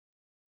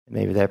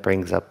Maybe that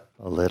brings up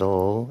a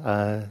little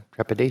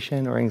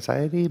trepidation or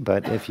anxiety,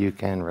 but if you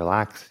can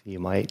relax, you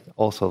might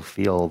also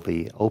feel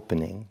the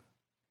opening,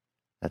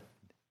 that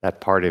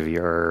that part of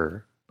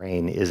your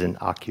brain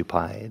isn't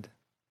occupied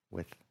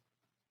with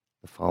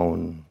the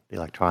phone, the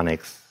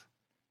electronics,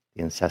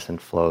 the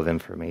incessant flow of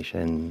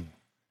information,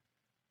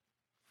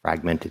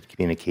 fragmented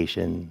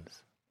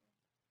communications.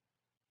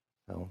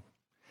 So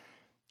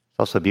it's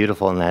also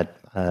beautiful in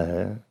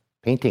that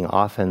painting,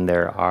 often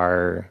there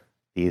are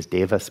these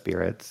deva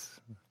spirits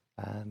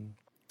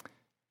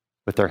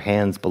with their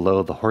hands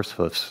below the horse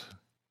hoofs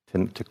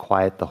to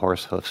quiet the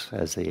horse hoofs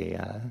as he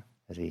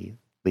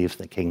leaves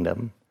the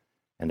kingdom.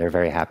 And they're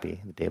very happy.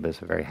 The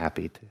devas are very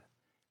happy to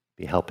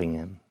be helping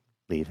him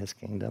leave his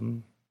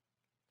kingdom.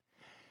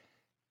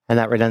 And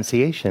that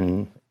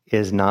renunciation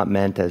is not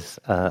meant as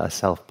a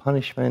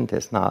self-punishment.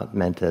 It's not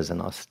meant as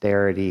an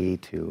austerity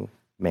to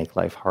make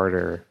life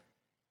harder.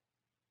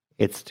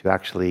 It's to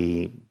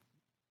actually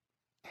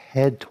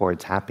head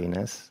towards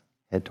happiness,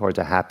 head towards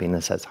a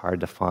happiness that's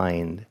hard to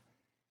find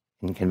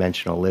in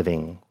conventional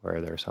living,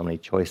 where there are so many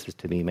choices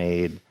to be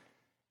made,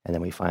 and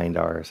then we find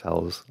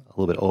ourselves a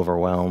little bit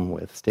overwhelmed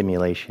with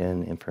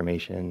stimulation,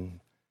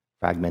 information,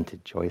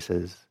 fragmented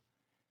choices.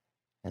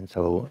 And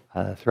so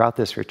throughout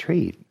this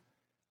retreat,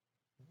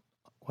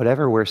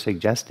 whatever we're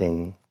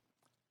suggesting,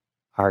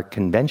 our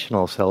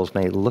conventional selves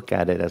may look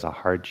at it as a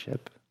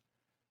hardship.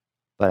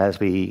 But as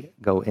we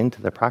go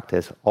into the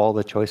practice, all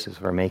the choices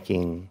we're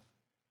making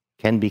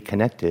can be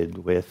connected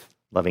with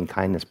loving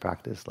kindness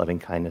practice, loving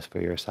kindness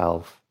for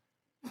yourself,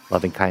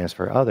 loving kindness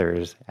for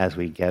others as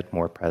we get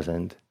more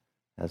present,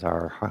 as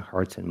our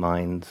hearts and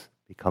minds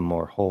become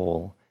more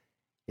whole.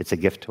 It's a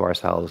gift to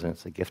ourselves and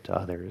it's a gift to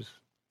others,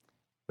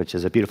 which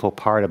is a beautiful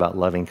part about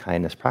loving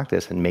kindness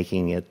practice and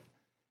making it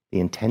the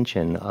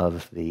intention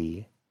of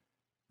the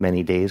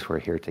many days we're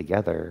here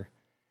together,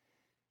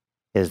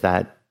 is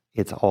that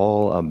it's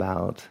all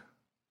about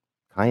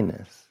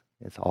kindness.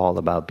 It's all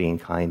about being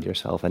kind to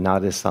yourself, and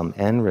not as some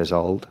end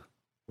result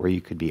where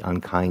you could be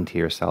unkind to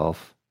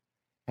yourself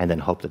and then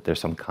hope that there's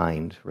some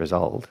kind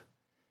result.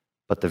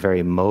 But the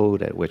very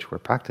mode at which we're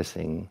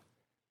practicing,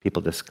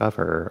 people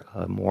discover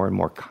a more and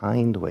more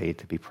kind way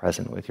to be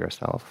present with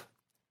yourself,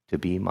 to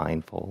be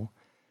mindful,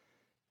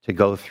 to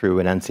go through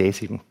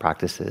enunciation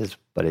practices,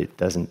 but it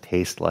doesn't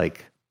taste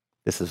like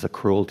this is a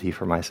cruelty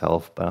for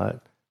myself,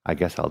 but I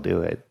guess I'll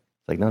do it.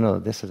 It's like, no,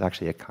 this is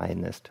actually a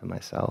kindness to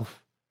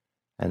myself.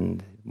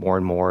 And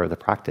more of the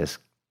practice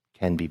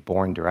can be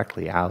born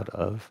directly out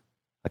of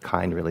a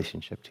kind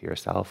relationship to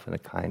yourself and a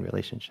kind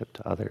relationship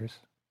to others.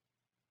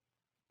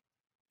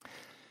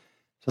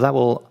 So that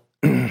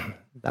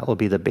will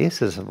be the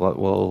basis of what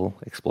we'll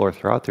explore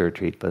throughout the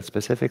retreat, but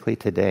specifically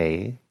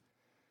today,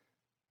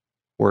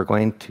 we're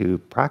going to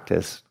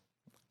practice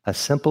a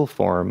simple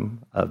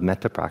form of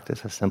mettā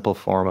practice, a simple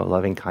form of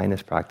loving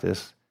kindness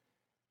practice,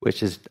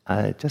 which is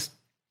just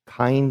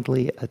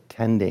kindly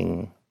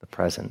attending the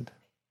present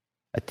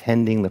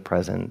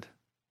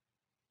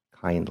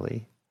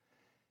kindly.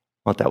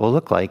 What that will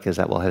look like is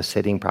that we'll have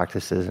sitting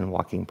practices and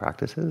walking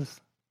practices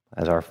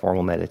as our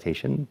formal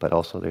meditation, but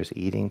also there's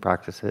eating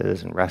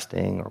practices and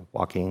resting or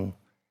walking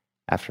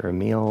after a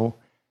meal.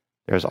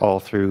 There's all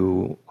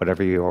through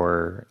whatever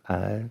your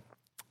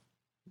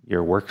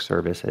work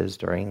service is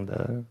during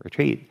the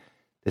retreat,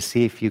 to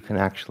see if you can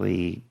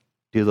actually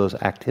do those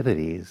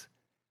activities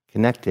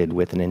connected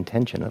with an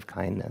intention of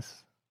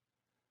kindness.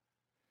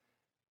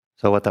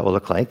 So what that will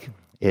look like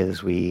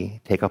is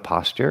we take a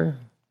posture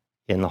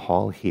in the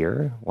hall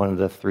here, one of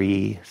the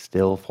three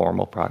still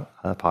formal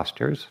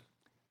postures,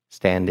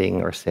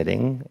 standing or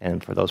sitting,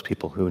 and for those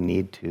people who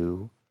need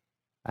to,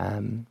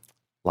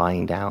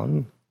 lying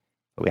down.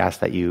 We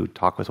ask that you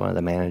talk with one of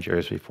the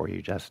managers before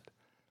you just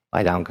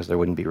lie down, because there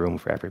wouldn't be room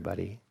for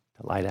everybody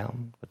to lie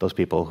down. But those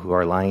people who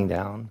are lying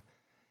down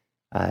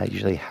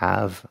usually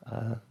have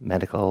a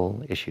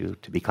medical issue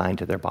to be kind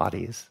to their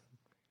bodies.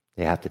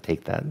 They have to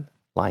take that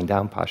lying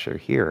down posture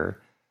here.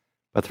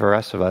 But for the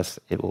rest of us,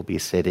 it will be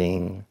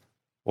sitting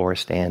or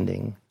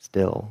standing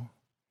still.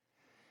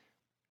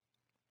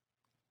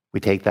 We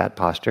take that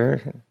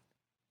posture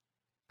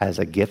as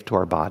a gift to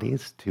our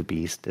bodies to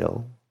be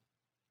still.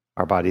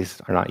 Our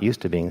bodies are not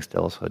used to being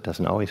still, so it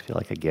doesn't always feel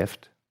like a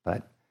gift,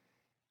 but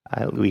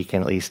we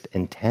can at least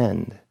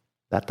intend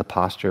that the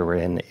posture we're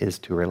in is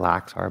to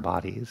relax our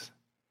bodies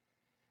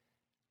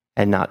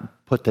and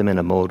not put them in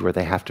a mode where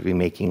they have to be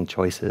making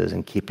choices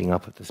and keeping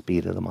up with the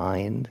speed of the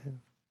mind.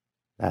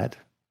 That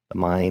the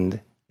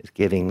mind is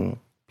giving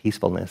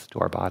peacefulness to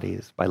our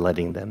bodies by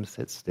letting them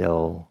sit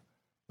still,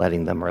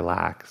 letting them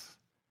relax,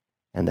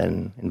 and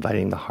then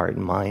inviting the heart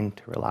and mind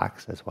to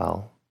relax as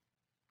well.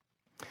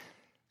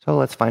 So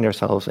let's find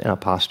ourselves in a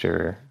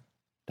posture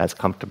that's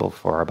comfortable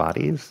for our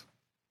bodies.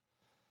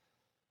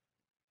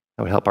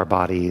 That would help our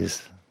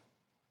bodies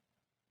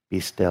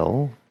be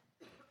still.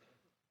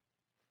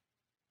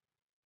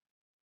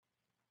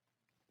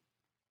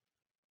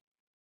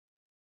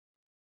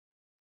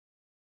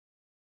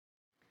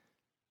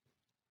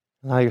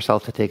 Allow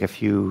yourself to take a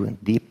few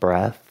deep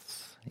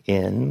breaths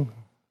in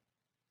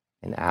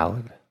and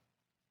out.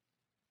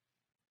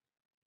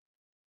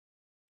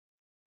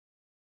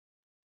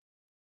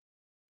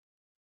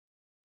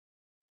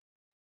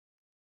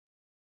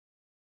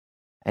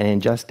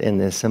 And in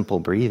this simple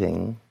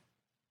breathing,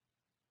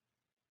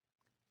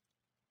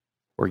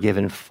 we're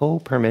given full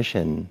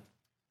permission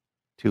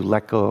to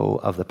let go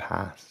of the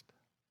past.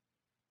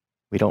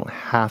 We don't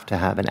have to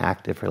have an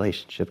active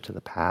relationship to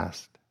the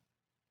past.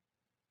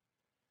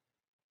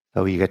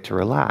 So you get to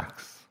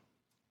relax.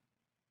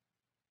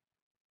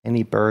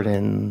 Any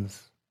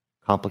burdens,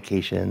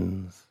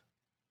 complications,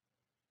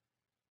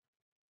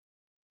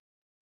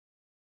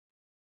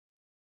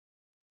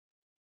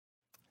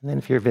 and then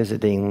if you're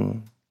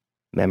visiting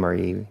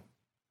memory,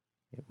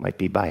 it might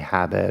be by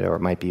habit or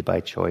it might be by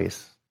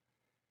choice,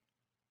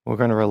 we're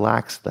going to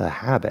relax the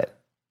habit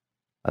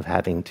of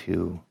having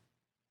to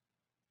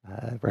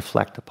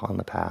reflect upon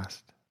the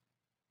past.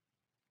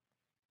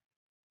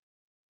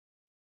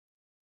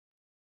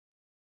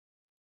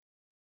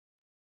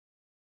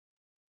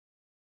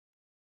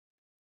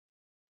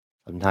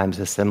 Sometimes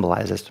this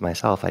symbolizes to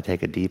myself, I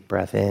take a deep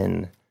breath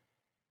in,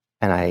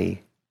 and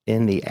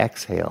in the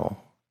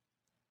exhale,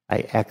 I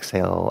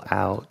exhale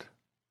out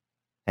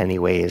any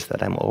ways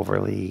that I'm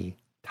overly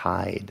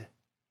tied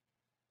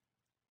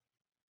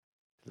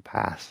to the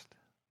past.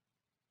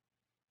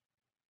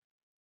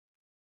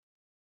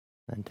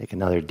 And take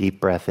another deep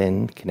breath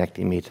in,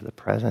 connecting me to the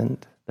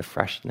present, the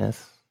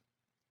freshness.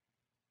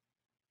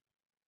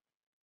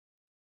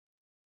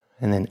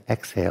 And then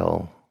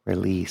exhale,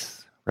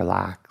 release,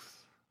 relax.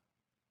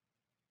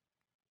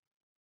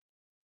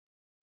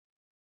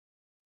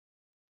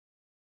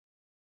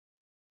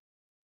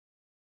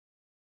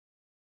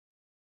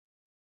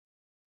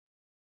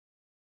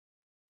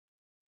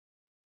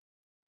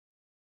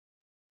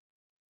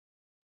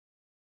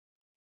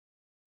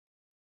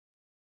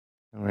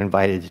 And we're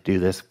invited to do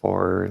this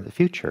for the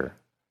future.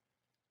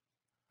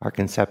 Our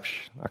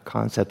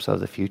concepts of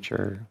the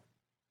future.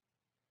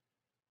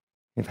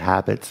 We have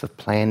habits of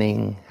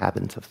planning,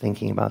 habits of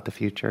thinking about the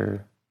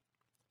future.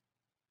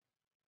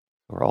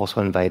 We're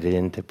also invited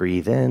in to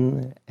breathe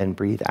in and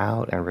breathe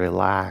out and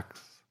relax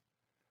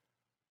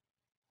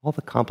all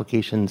the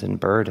complications and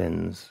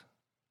burdens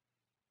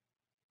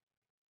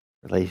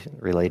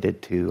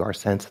related to our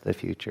sense of the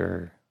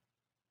future.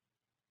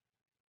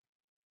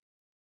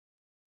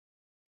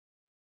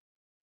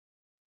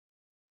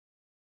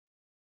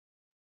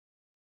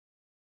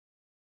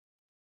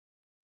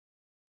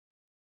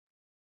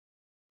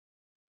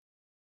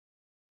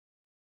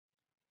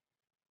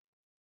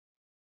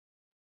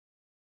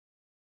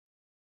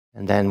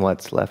 And then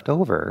what's left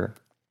over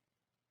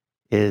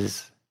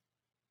is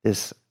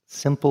this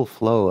simple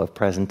flow of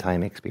present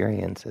time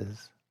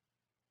experiences.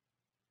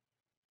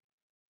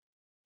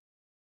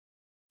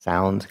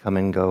 Sounds come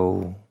and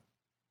go.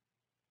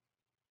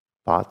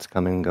 Thoughts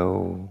come and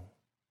go.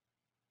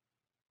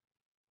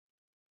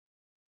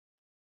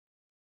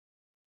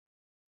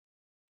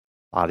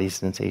 Body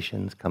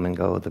sensations come and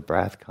go. The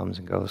breath comes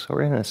and goes. So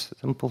we're in a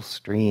simple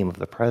stream of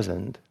the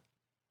present.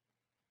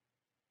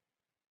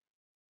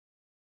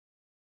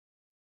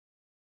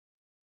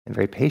 And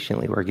very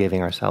patiently, we're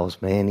giving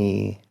ourselves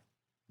many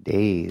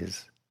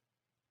days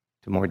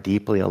to more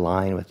deeply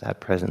align with that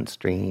present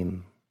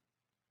stream.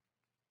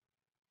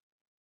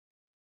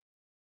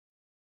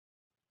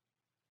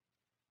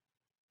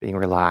 Being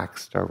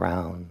relaxed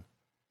around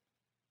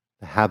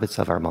the habits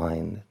of our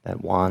mind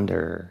that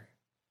wander,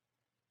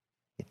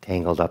 get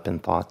tangled up in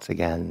thoughts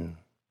again.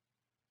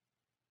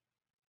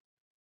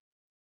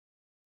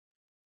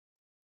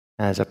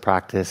 As a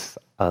practice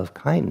of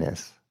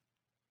kindness,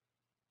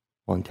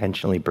 we'll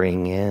intentionally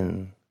bring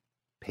in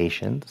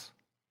patience.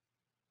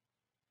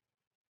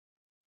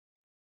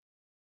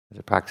 As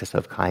a practice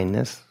of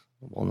kindness,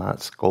 we'll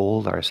not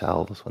scold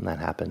ourselves when that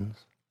happens.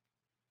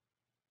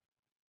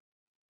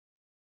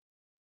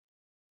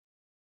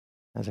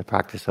 As a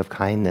practice of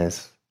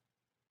kindness,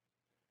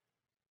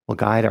 we'll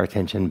guide our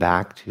attention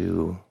back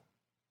to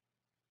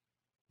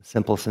the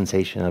simple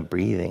sensation of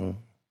breathing,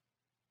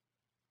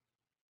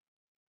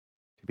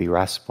 to be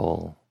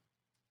restful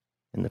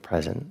in the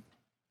present.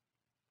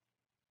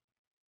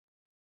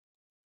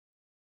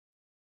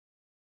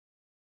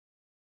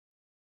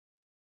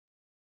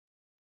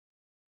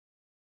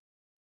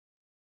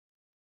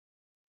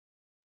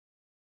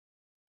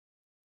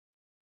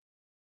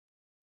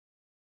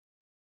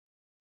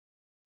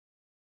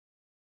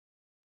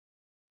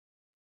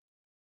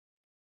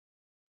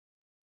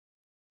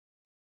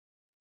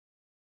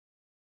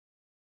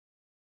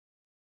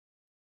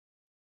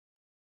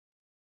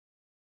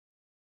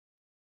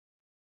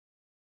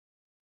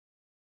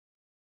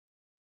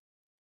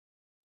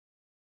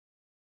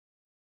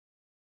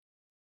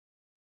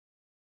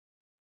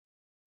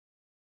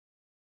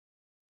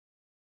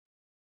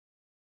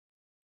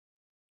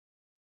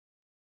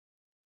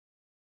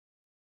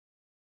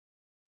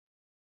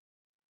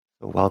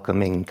 So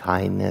welcoming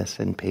kindness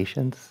and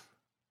patience,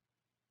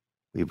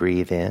 we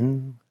breathe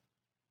in.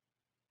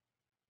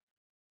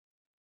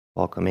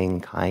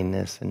 Welcoming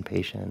kindness and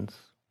patience,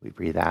 we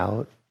breathe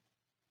out.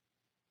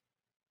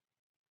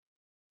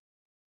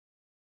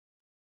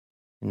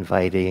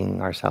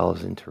 inviting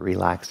ourselves into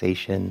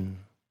relaxation,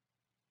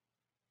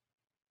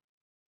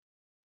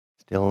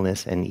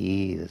 stillness, and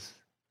ease.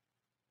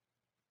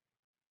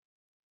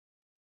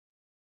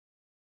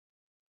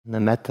 And the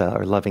metta,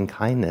 or loving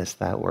kindness,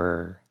 that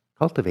we're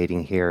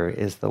cultivating here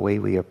is the way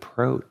we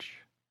approach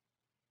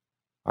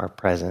our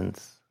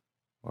presence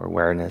or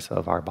awareness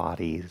of our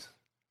bodies,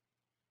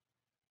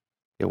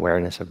 the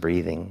awareness of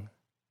breathing.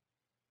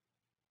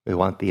 We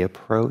want the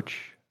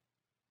approach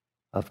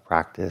of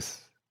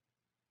practice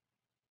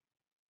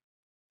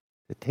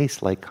to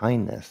taste like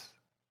kindness,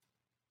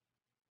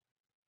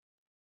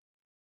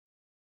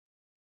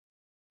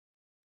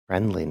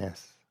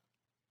 friendliness,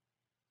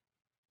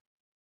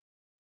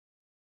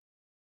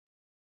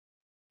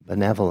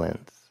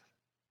 benevolence,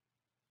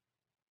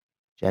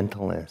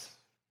 gentleness.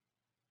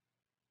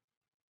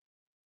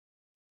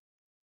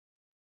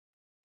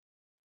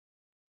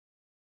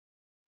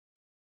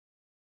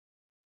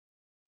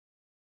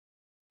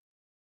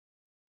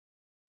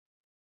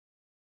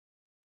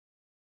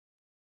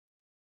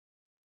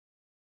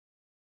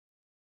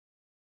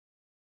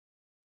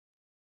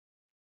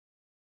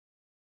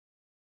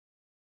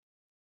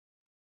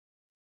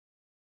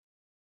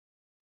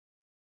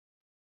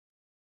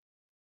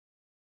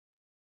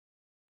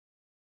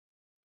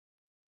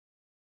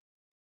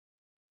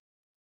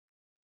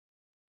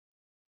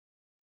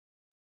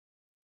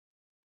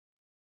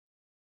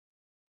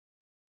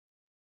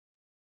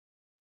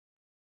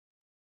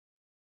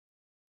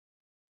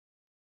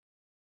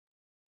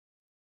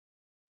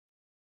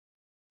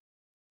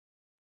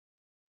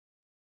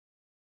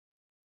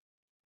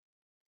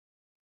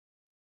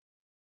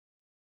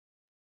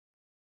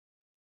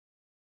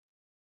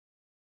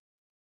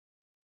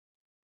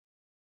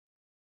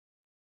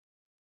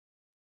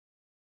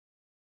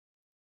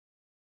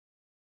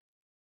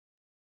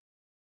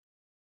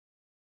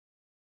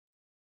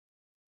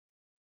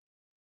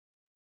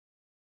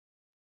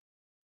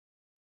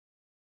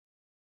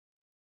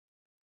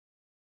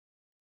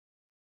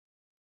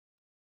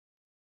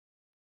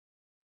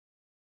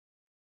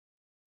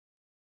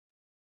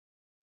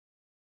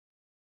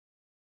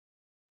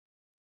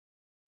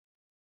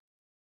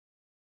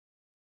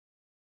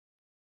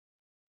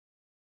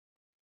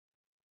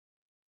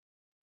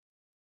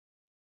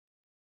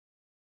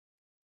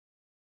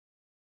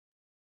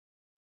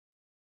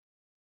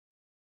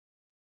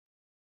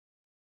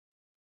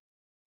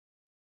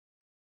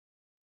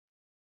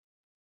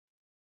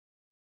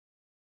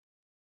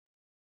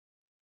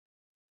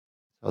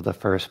 So the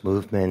first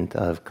movement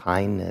of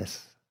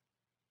kindness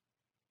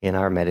in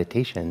our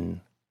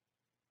meditation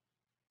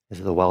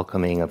is the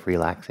welcoming of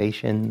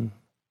relaxation,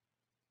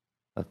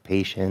 of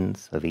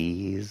patience, of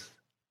ease,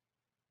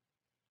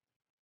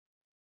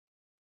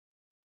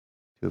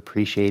 to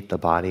appreciate the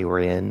body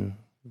we're in,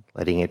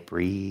 letting it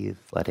breathe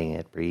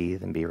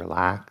and be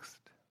relaxed.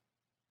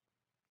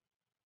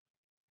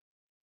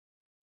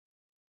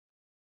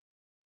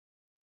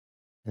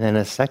 And then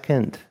a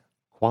second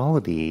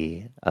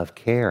quality of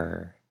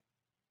care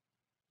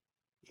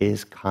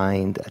is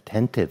kind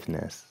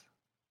attentiveness.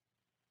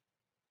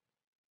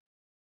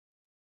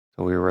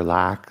 So we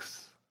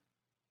relax,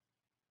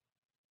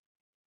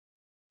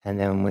 and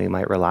then we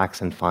might relax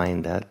and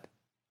find that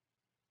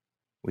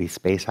we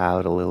space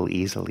out a little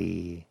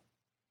easily,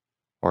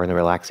 or in the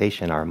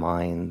relaxation our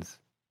minds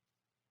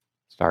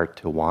start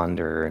to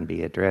wander and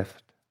be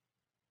adrift.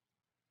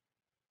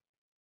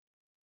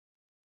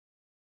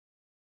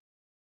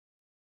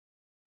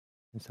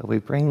 And so we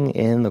bring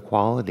in the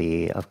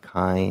quality of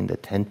kind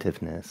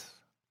attentiveness.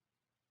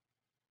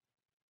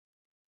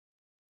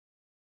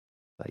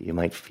 That you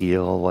might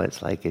feel what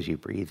it's like as you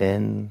breathe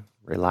in,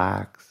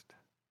 relaxed,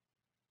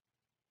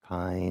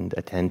 kind,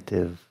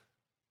 attentive.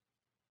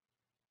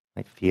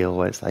 Might feel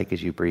what it's like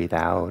as you breathe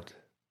out,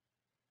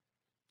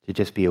 to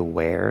just be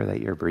aware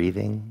that you're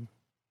breathing.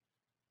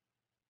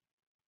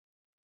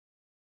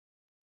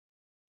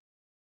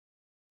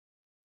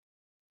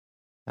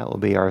 That will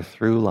be our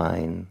through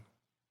line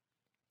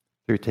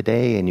through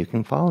today, and you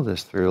can follow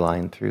this through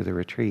line through the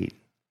retreat.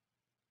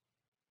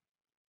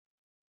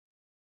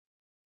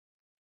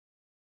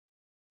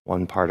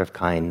 One part of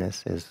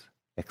kindness is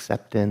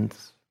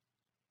acceptance,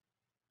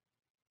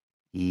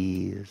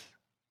 ease,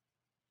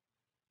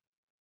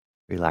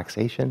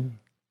 relaxation.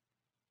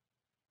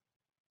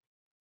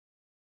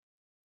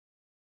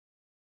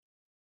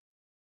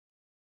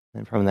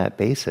 And from that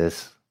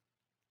basis,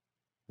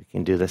 we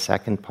can do the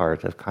second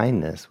part of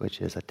kindness,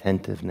 which is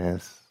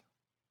attentiveness,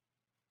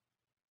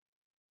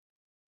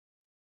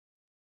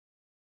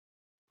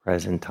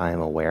 present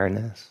time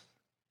awareness.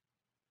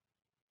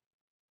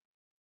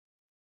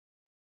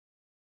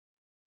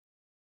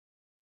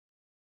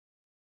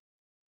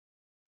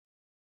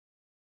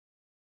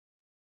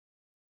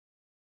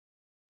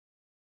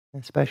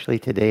 Especially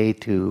today,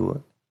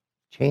 to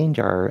change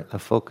a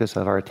focus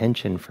of our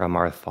attention from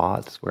our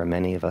thoughts, where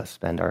many of us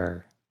spend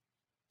our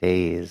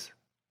days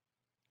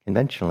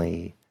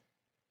conventionally,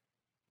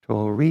 to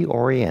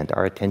reorient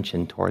our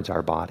attention towards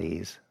our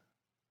bodies.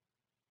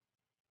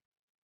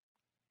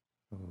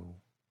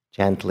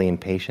 gently and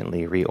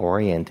patiently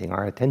reorienting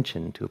our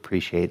attention to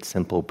appreciate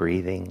simple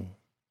breathing,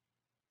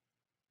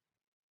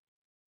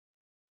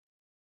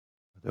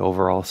 the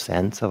overall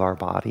sense of our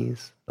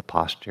bodies, the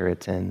posture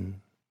it's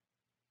in.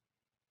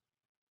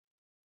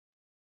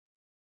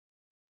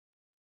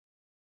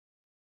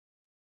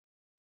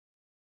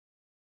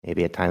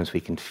 Maybe at times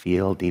we can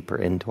feel deeper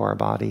into our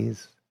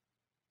bodies,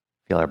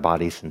 feel our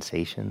body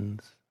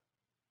sensations.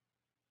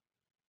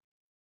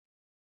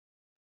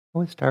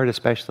 We'll start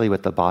especially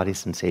with the body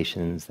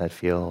sensations that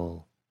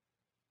feel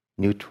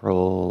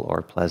neutral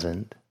or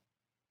pleasant.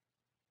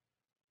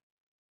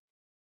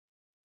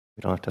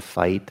 We don't have to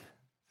fight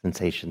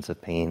sensations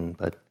of pain,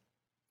 but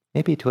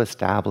maybe to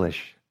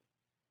establish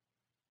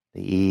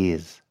the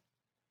ease.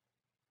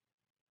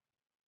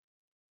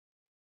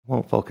 We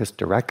won't focus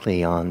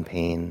directly on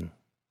pain,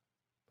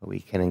 but we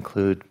can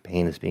include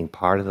pain as being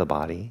part of the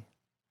body.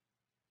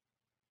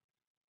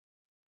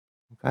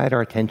 Guide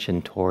our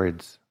attention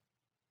towards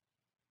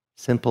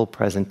simple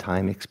present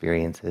time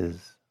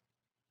experiences,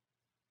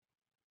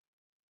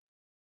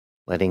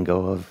 letting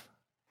go of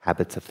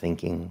habits of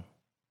thinking,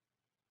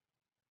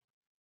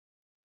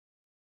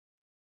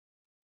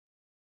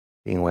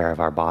 being aware of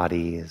our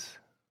bodies,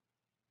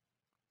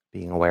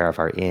 being aware of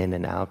our in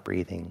and out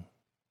breathing.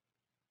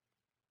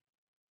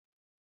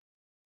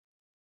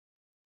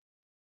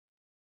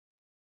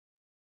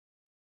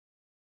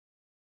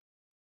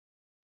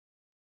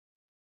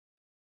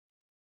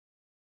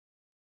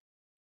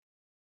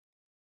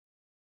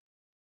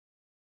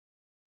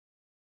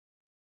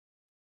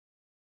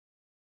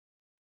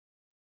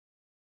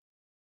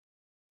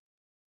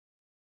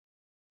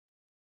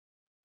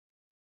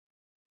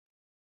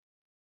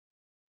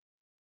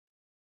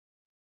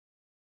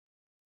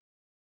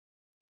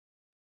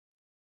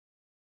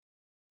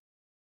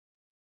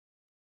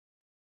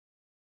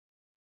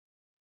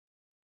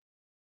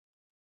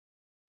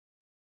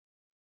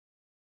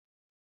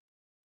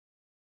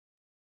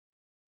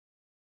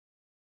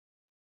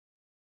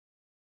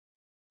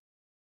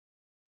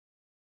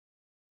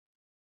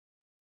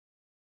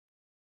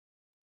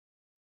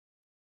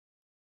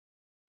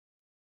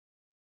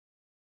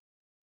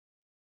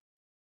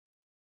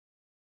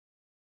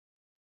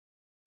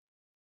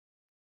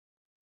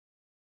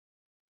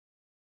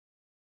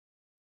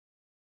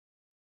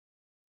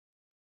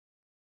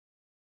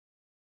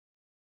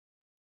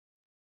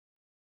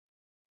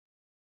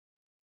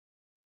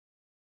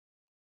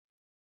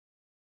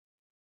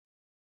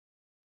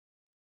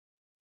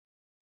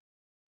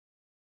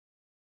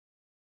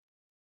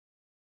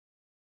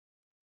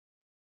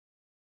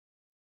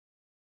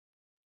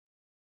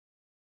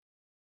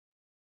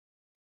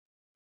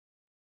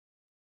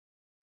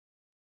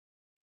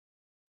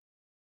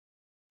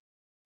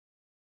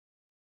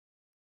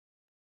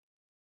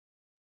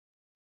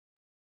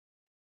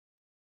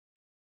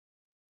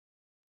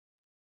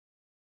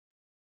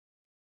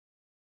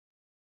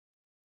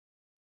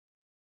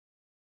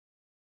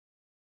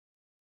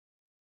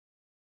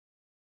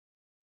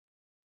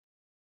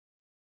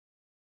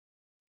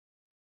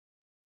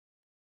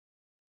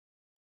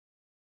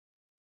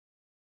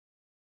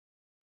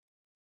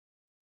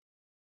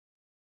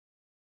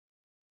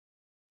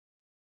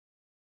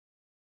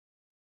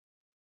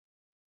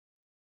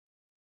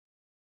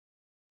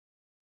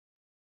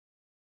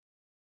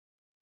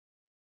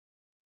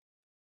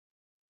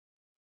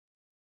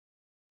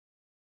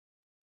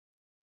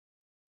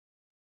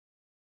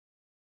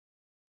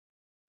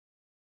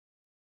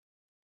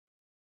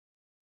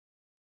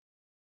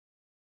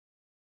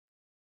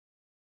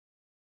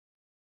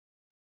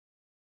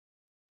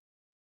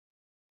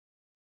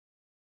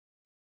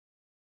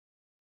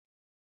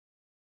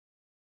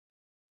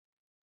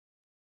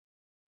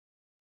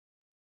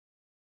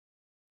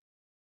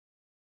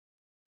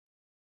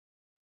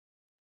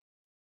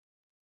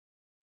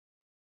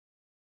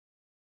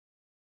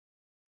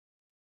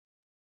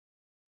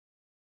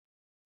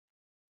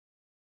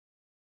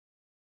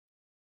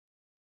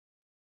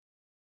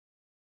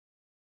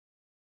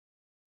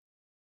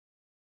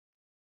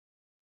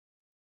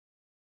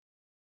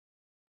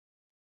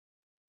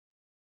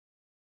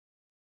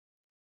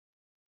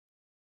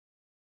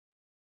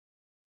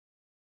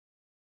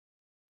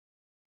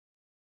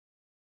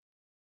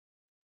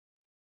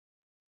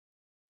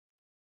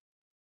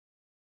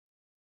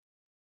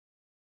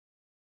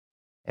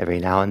 Every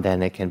now and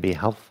then it can be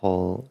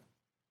helpful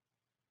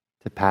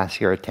to pass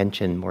your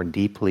attention more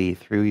deeply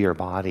through your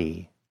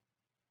body,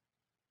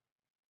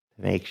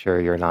 to make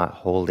sure you're not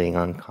holding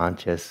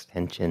unconscious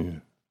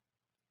tension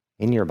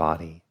in your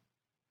body.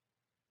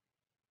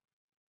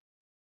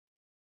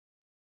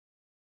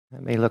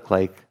 That may look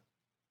like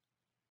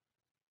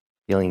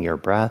feeling your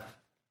breath,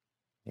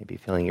 maybe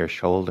feeling your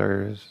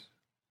shoulders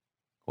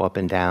go up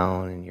and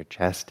down and your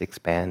chest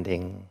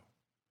expanding,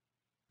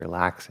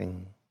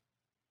 relaxing.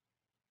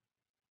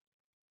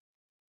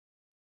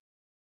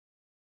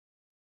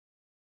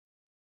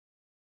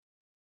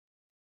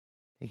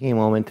 Taking a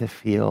moment to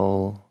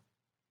feel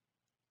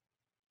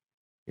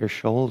your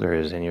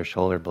shoulders and your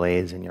shoulder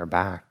blades and your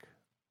back.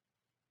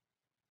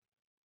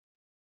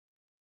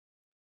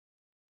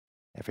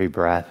 Every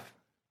breath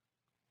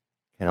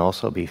can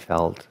also be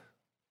felt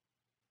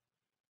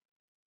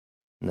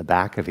in the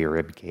back of your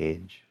rib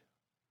cage.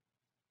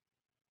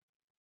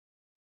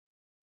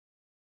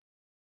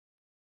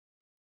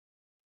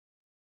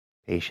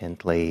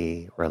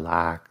 Patiently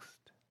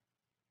relaxed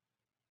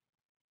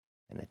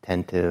and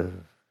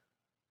attentive.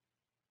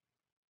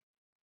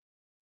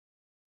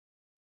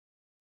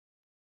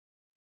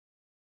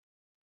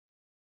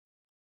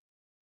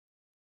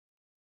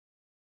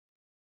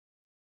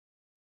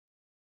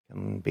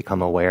 And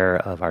become aware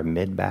of our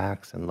mid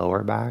backs and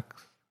lower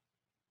backs,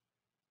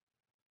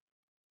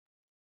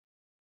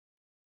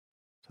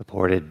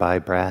 supported by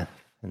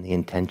breath and the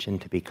intention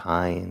to be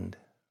kind.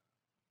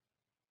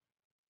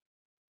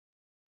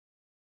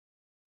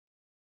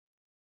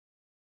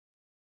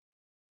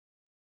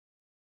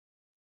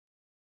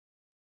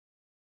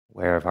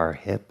 Aware of our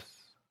hips.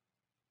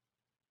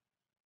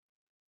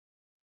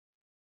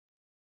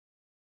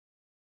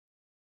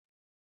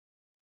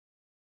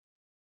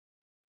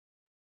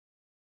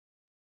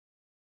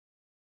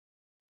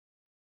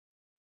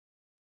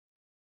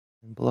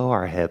 And below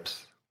our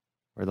hips,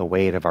 where the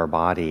weight of our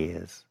body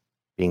is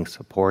being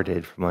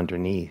supported from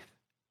underneath.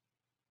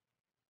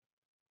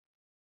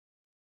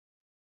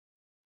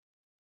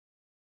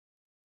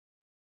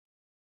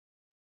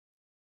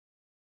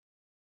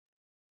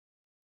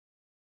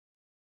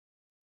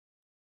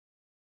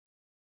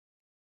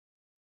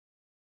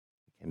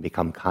 We can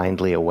become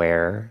kindly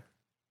aware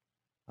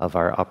of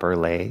our upper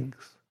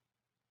legs.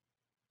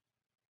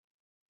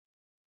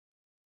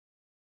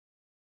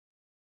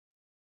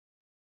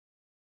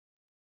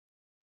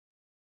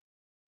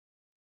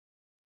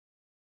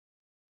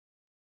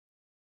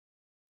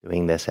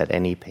 Doing this at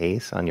any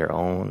pace on your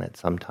own at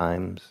some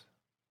times.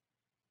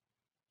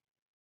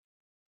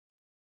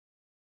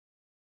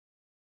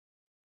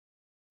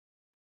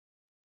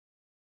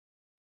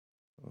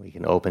 We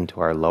can open to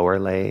our lower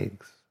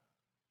legs.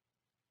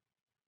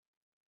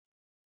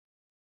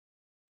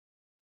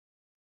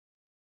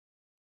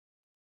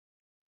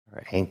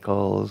 Our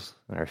ankles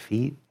and our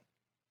feet.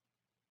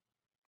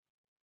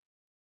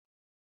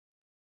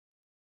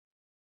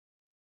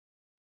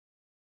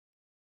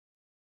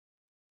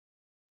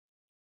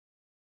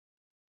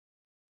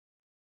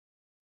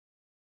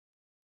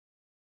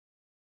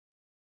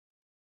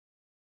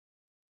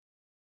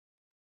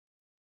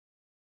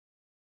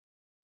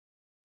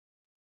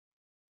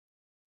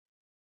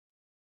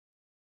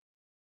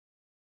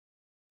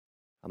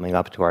 Coming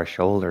up to our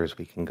shoulders,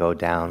 we can go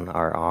down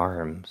our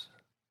arms,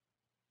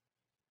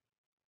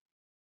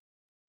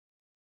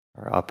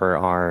 our upper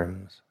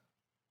arms,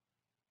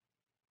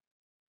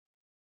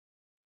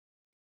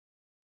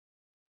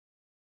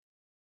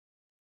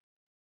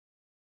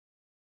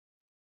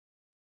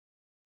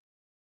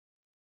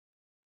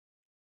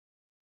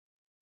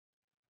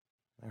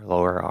 our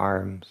lower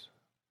arms,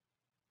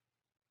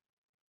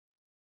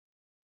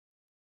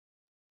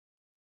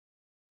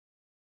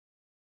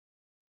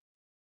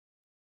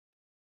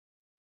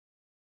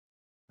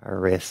 our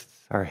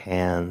wrists, our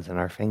hands, and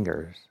our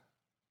fingers.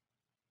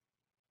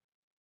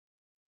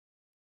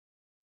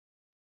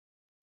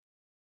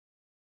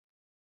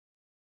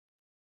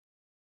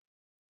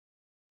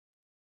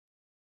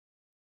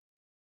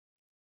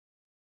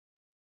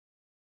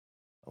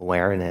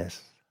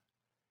 Awareness,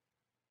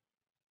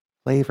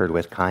 flavored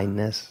with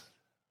kindness,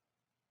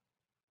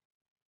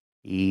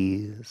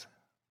 ease,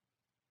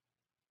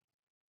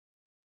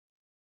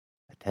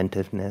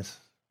 attentiveness.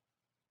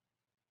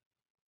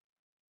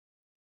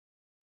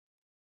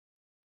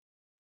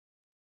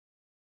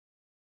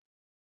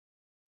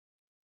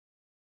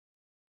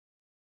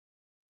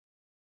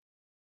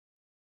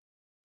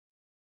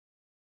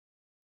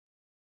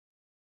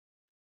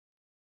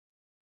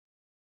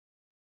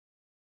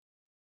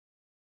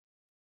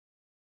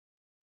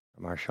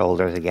 From our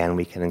shoulders, again,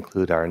 we can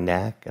include our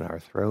neck and our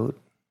throat.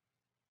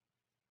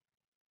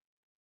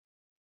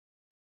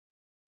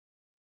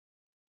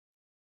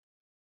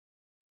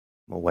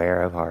 I'm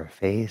aware of our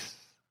face.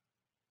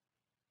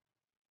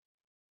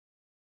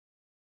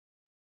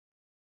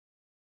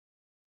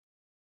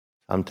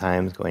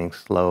 Sometimes going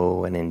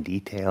slow and in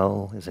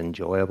detail is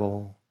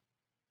enjoyable.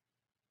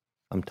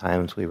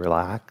 Sometimes we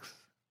relax.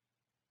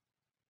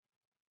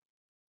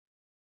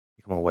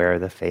 Become aware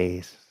of the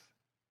face.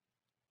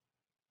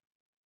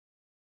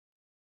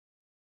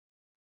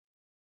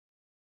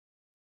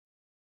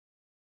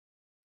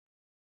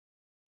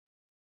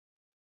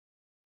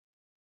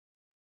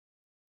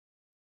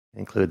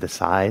 Include the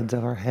sides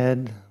of our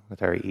head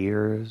with our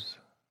ears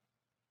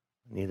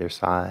on either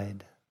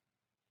side.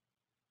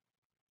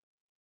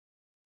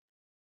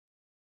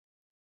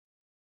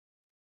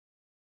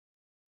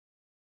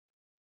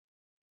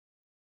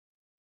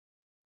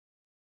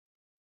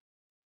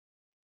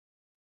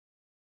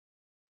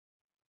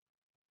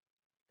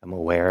 Become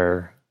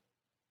aware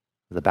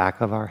of the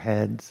back of our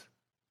heads.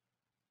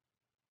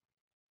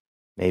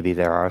 Maybe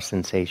there are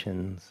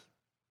sensations.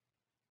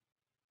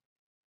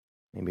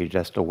 Maybe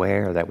just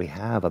aware that we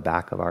have a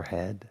back of our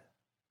head.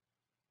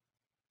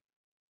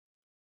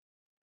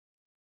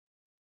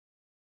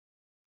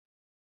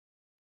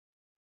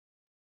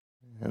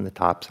 And the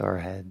tops of our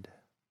head.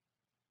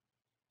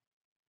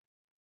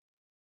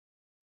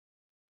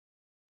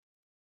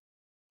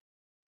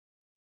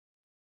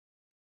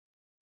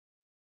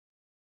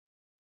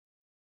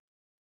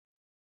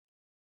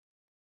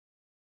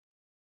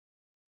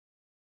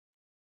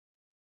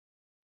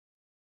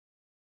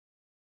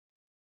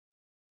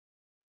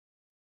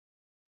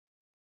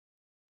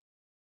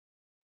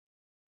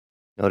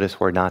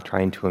 Notice we're not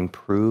trying to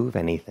improve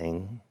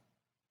anything.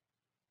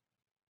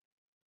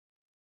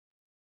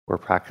 We're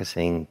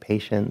practicing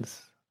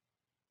patience,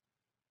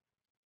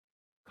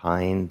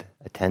 kind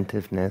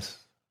attentiveness,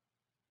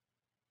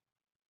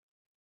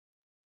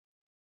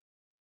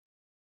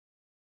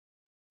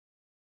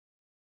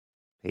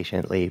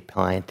 patiently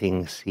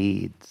planting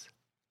seeds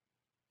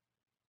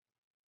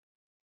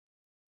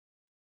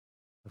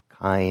of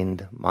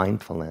kind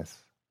mindfulness,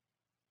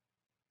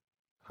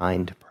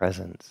 kind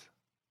presence.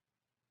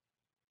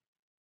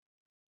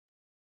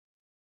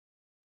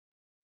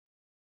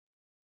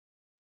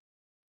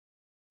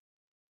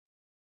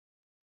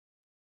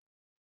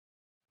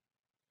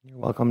 You're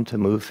welcome to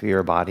move through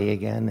your body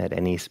again at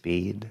any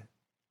speed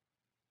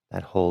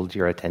that holds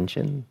your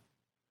attention,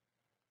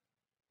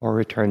 or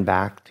return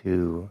back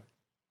to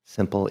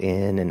simple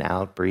in and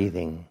out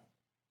breathing.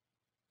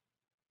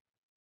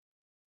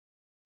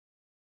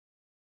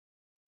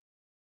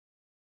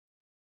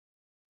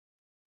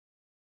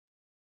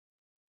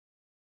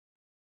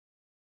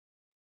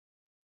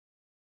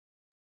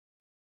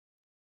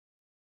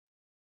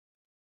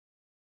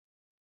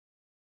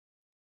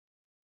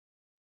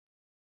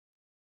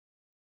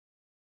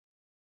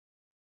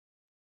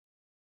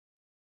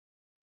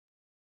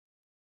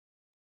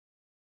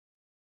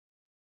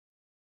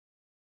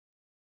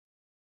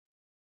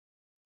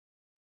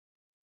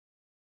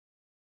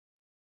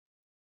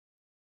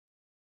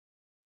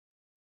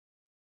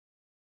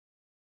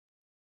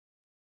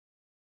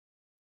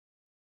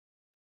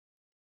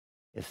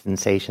 If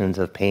sensations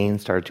of pain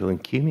start to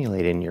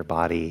accumulate in your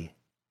body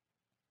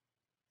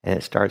and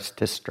it starts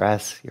to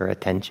stress your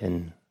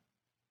attention,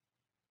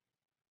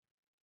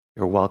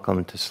 you're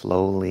welcome to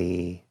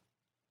slowly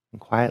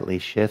and quietly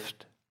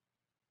shift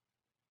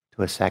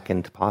to a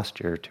second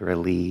posture to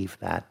relieve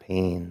that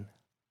pain.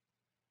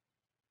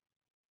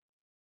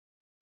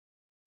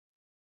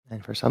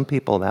 And for some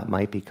people, that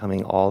might be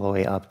coming all the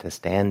way up to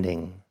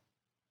standing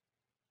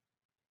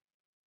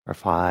for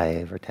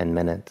 5 or 10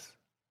 minutes.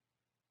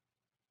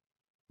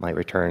 Might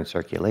return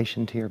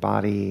circulation to your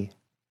body,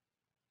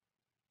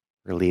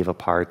 relieve a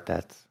part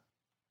that's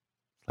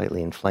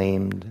slightly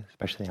inflamed,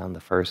 especially on the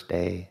first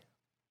day.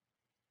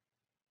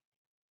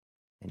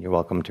 And you're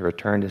welcome to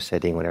return to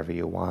sitting whenever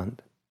you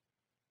want.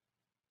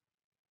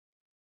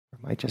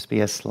 It might just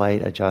be a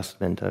slight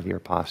adjustment of your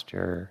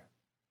posture.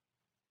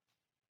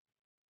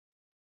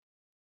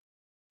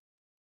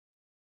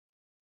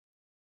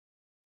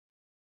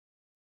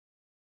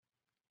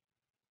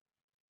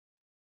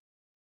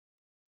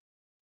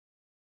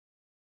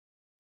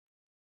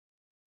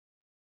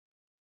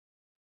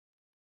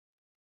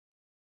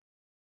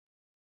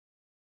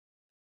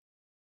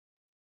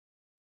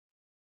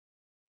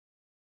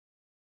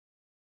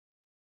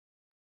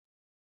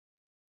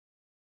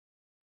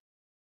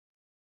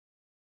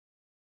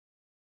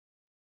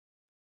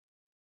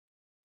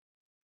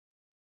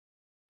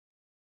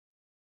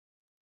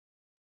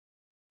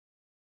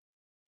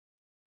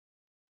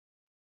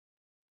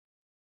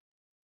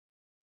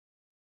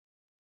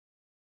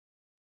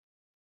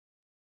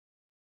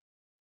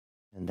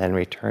 And then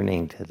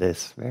returning to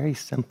this very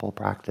simple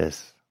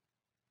practice.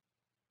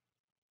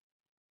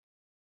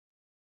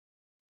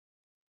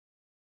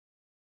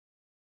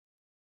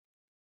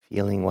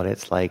 Feeling what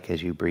it's like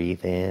as you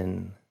breathe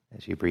in,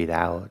 as you breathe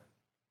out.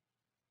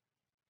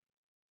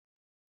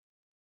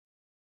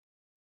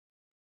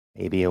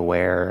 Maybe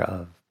aware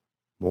of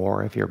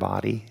more of your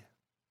body.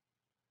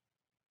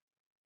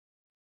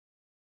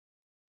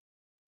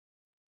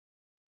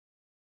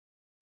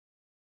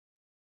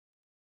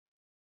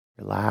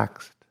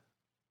 Relaxed,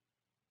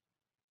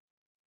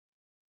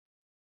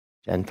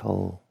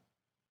 gentle,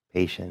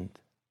 patient.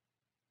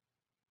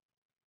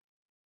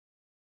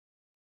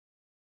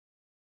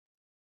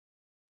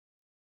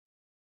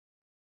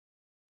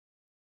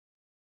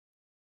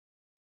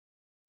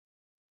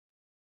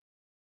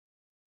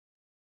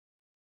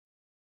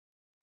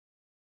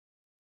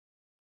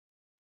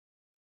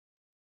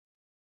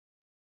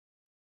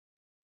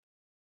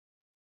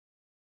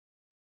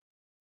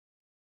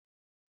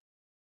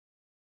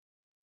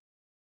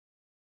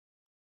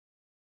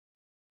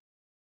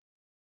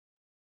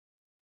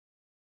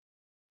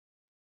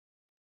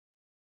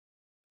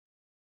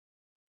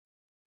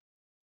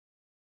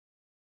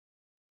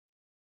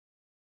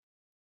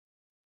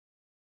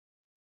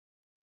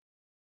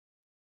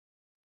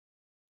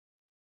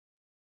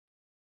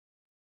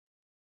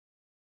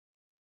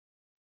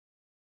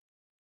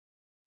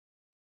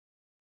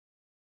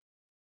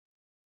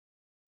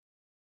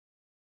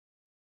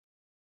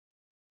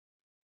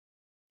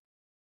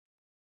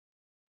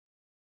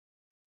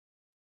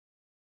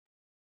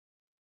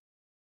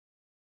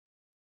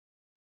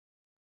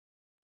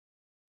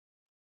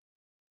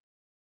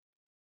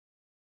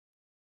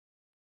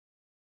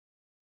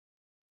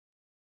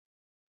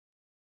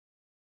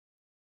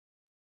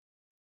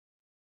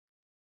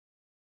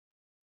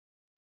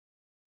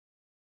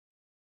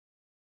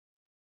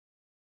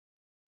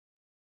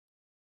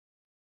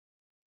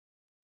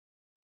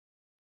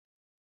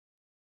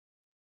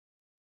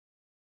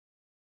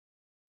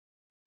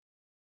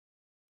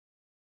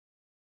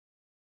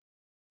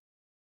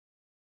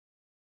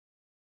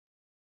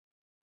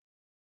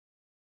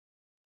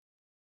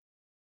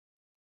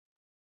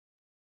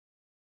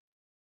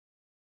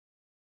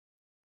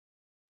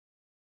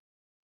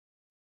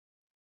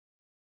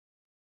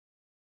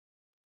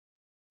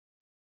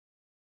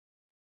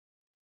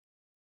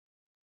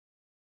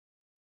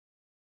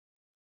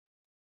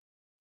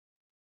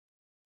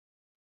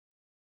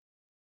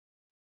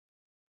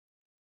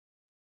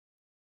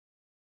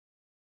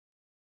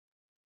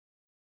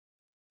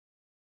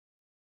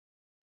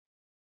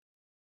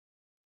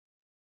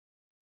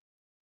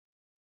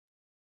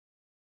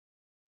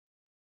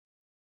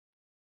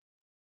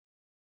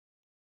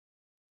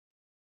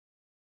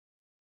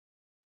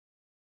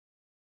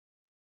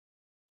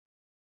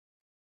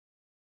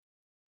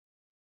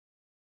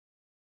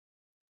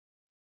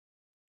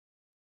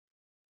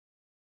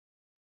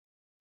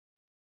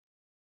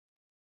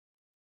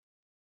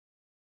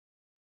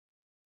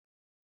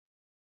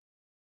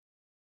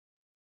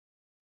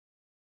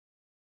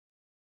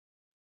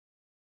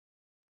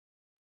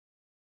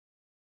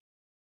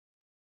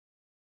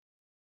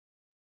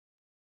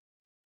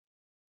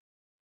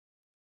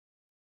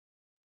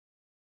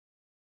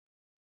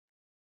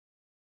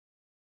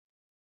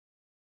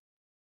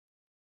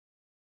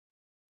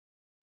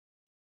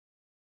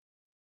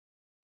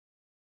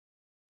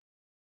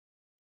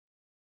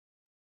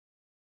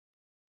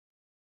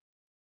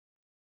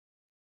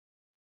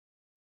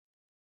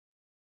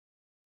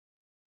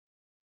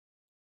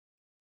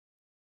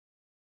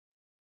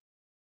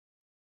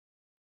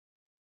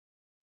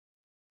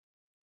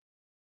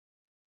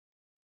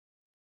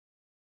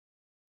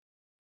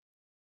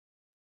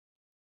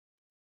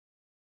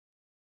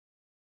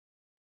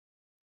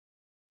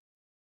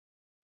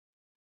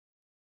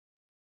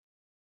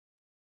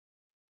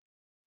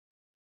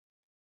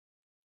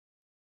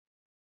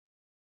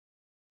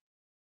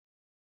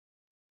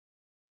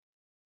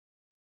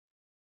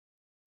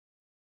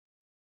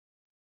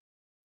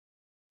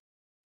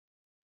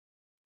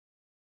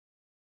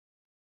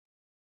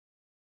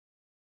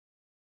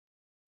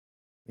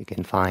 you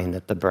can find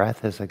that the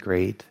breath is a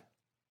great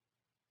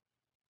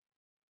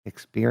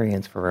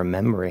experience for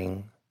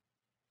remembering.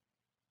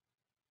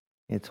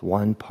 It's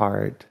one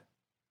part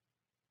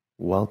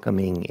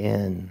welcoming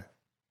in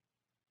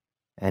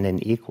and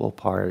an equal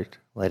part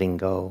letting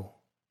go.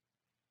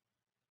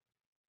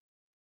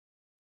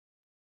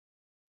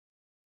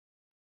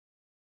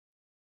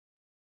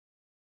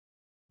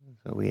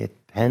 So we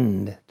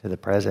attend to the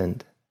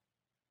present,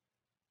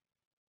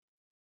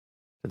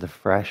 to the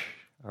fresh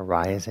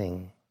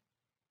arising,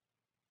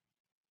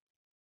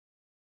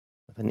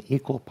 with an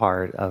equal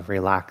part of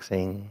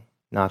relaxing,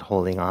 not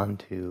holding on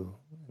to,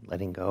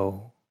 letting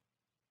go.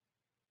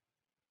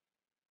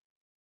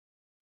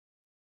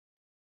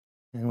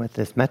 And with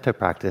this metta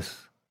practice,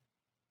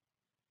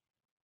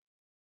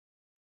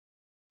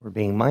 we're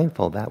being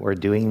mindful that we're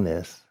doing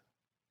this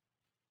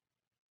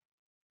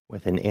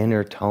with an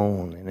inner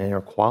tone, an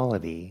inner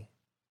quality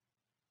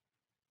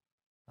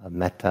of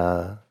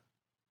metta,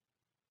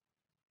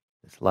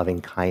 this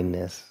loving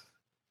kindness,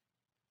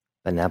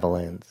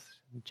 benevolence,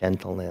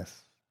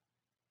 gentleness.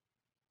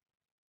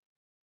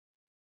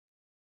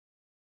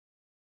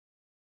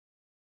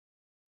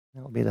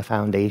 That will be the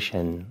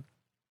foundation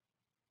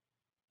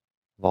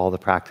of all the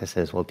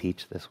practices we'll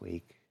teach this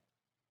week.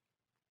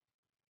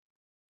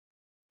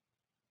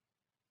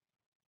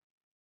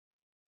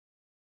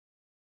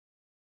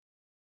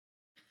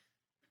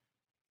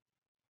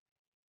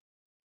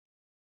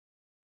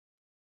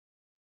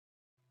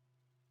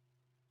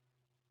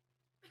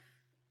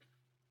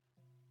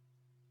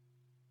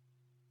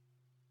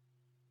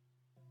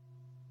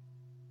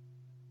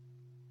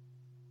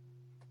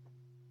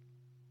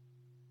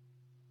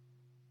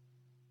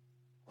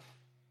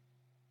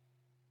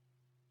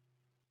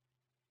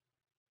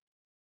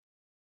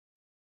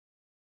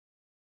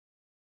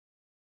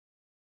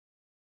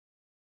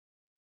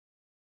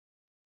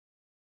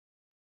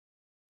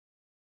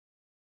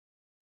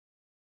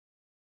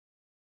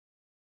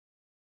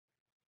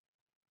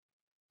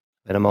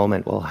 In a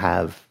moment, we'll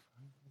have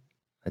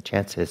a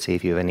chance to see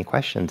if you have any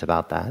questions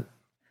about that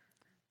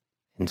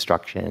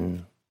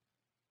instruction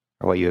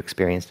or what you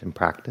experienced in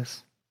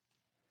practice.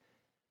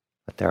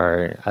 But there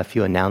are a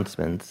few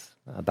announcements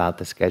about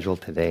the schedule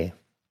today.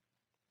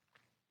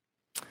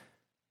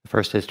 The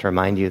first is to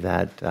remind you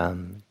that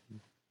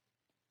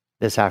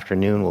this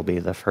afternoon will be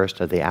the first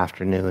of the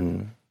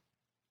afternoon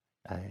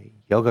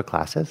yoga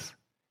classes.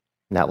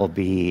 And that will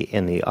be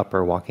in the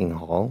upper walking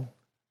hall.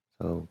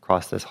 So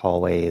across this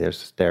hallway,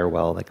 there's a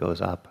stairwell that goes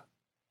up.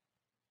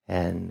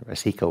 And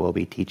Rasika will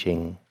be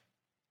teaching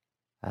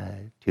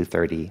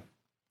 2:30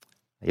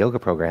 a yoga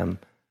program,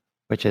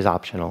 which is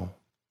optional.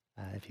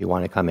 If you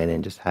want to come in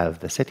and just have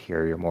the sit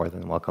here, you're more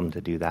than welcome to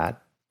do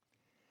that.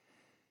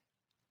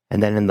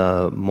 And then in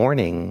the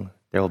morning,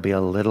 there will be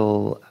a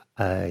little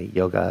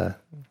yoga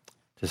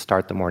to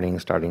start the morning,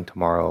 starting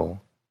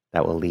tomorrow,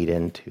 that will lead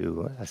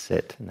into a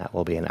sit, and that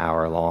will be an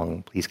hour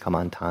long. Please come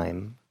on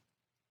time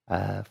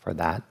for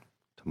that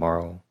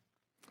tomorrow.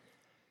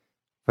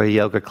 For the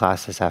yoga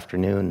class this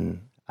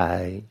afternoon,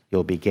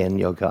 you'll begin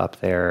yoga up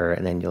there,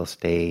 and then you'll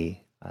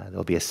stay.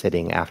 There'll be a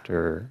sitting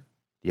after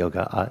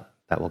yoga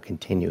that will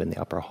continue in the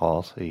upper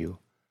hall, so you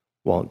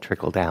won't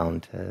trickle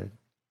down to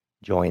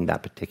join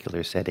that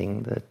particular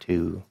sitting, the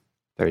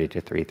 2:30 to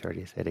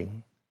 3:30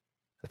 sitting.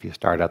 If you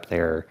start up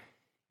there,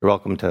 you're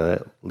welcome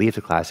to leave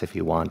the class if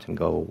you want and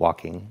go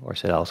walking or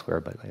sit elsewhere,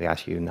 but I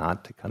ask you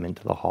not to come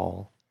into the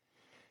hall.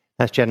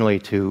 That's generally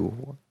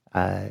to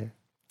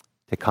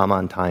come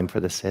on time for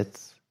the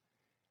sits.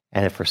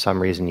 And if for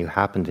some reason you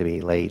happen to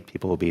be late,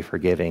 people will be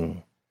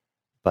forgiving,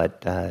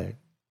 but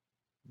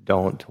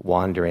don't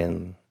wander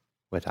in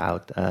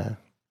without,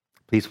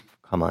 please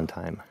come on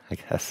time, I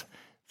guess.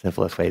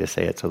 Simplest way to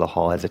say it, so the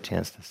hall has a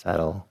chance to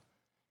settle.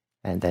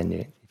 And then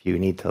if you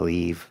need to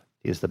leave,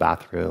 use the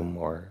bathroom,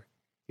 or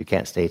you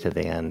can't stay to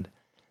the end,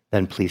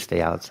 then please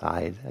stay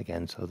outside,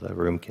 again, so the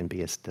room can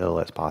be as still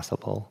as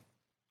possible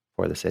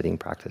for the sitting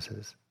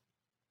practices.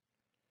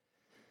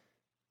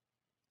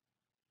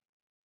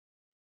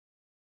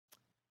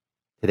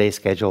 Today's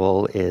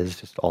schedule is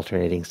just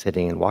alternating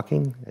sitting and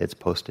walking. It's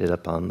posted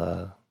up on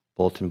the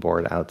bulletin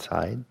board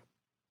outside.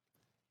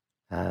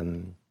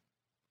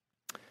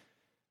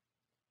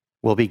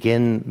 We'll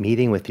begin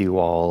meeting with you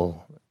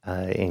all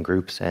in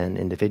groups and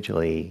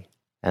individually,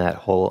 and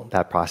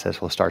that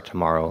process will start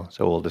tomorrow.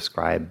 So we'll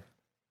describe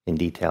in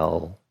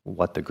detail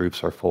what the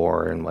groups are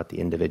for and what the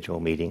individual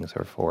meetings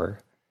are for.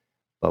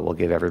 But we'll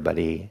give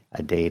everybody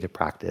a day to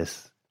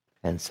practice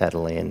and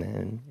settle in,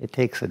 and it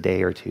takes a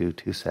day or two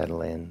to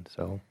settle in.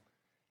 So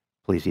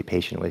please be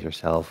patient with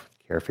yourself,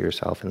 care for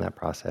yourself in that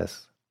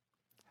process,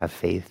 have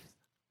faith.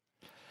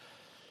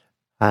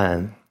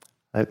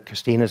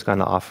 Christina's going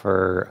to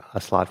offer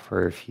a slot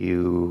for a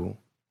few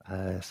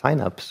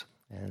sign-ups,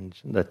 and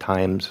the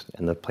times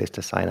and the place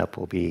to sign up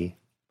will be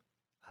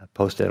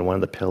posted on one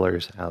of the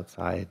pillars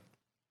outside.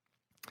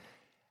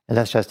 And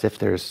that's just if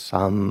there's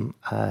something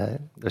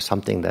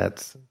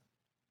that's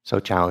so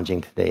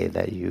challenging today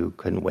that you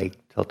couldn't wait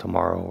till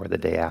tomorrow or the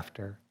day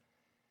after.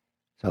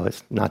 So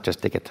it's not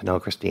just to get to know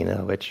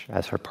Christina, which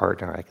as her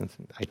partner,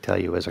 I tell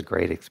you is a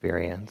great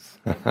experience.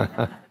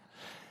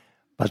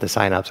 But the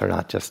sign-ups are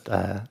not just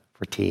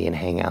for tea and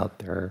hang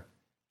out.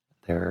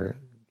 There's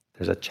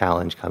a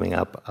challenge coming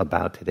up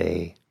about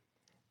today,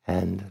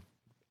 and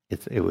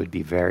it would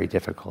be very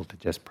difficult to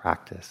just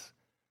practice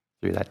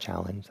through that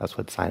challenge. That's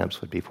what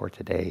sign-ups would be for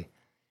today.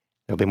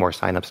 There'll be more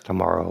sign-ups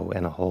tomorrow,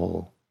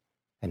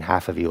 and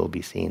half of you will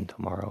be seen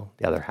tomorrow,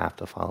 the other half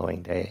the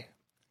following day,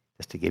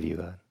 just to give you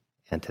an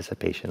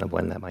anticipation of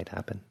when that might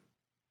happen.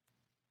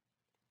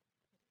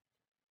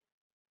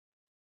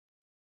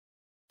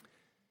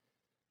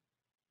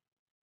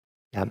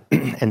 Yeah.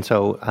 And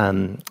so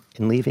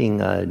in leaving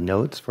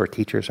notes for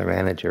teachers or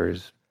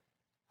managers,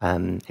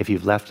 if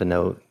you've left a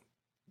note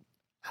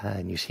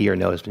and you see your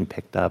note has been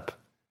picked up,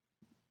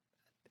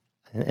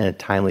 in a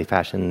timely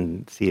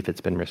fashion, see if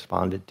it's been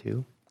responded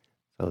to.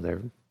 So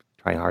they're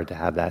trying hard to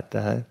have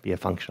that be a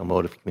functional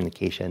mode of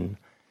communication.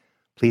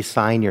 Please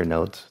sign your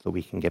notes so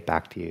we can get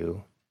back to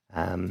you.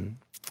 And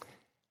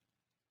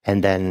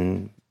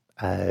then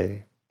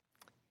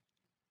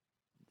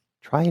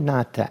try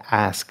not to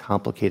ask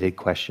complicated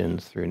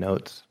questions through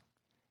notes.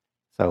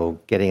 So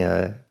getting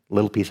a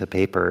little piece of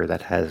paper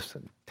that has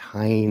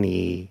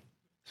tiny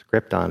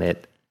script on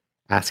it,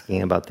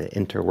 asking about the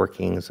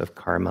interworkings of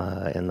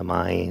karma in the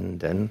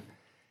mind, and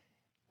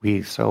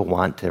we so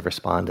want to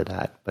respond to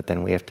that, but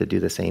then we have to do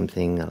the same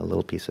thing on a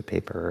little piece of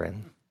paper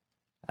and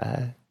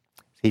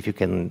see if you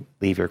can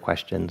leave your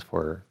questions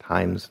for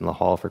times in the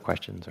hall for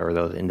questions or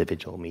those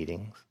individual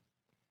meetings,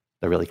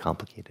 the really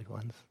complicated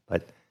ones.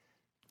 But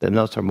the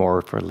notes are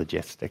more for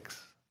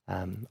logistics,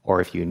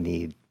 or if you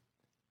need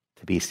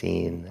to be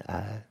seen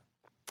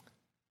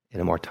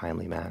in a more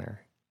timely manner.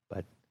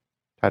 But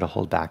try to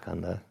hold back on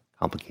the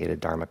complicated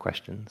Dharma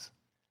questions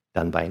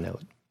done by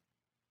note.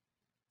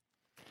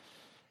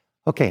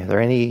 Okay, are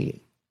there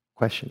any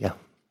questions? Yeah.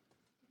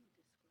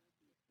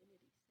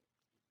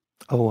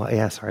 Oh,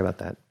 yeah, sorry about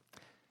that.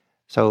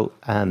 So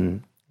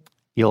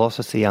you'll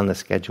also see on the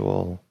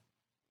schedule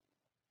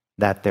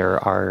that there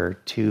are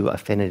 2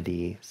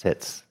 affinity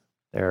sits.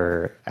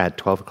 They're at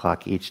 12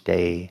 o'clock each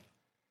day.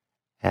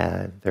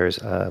 There's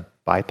a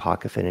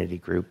BIPOC affinity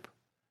group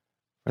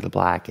for the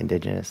Black,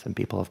 Indigenous, and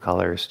people of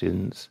color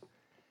students.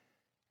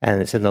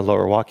 And it's in the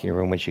lower walking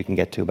room, which you can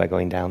get to by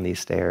going down these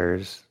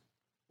stairs.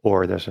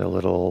 Or there's a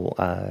little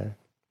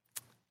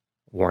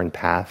worn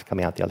path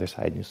coming out the other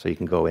side, so you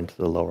can go into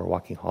the lower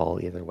walking hall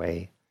either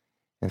way.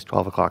 And it's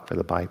 12 o'clock for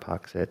the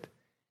BIPOC sit,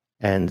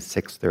 and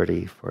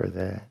 6:30 for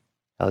the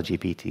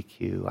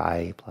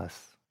LGBTQI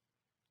plus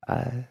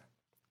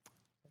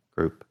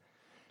group.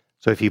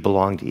 So if you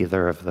belong to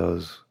either of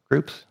those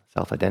groups,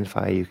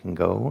 self-identify, you can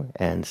go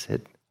and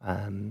sit.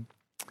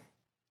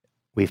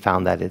 We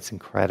found that it's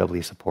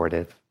incredibly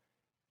supportive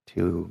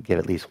to give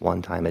at least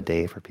one time a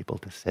day for people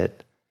to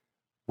sit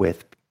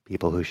with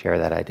people who share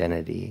that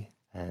identity,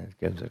 and it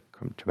gives a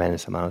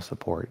tremendous amount of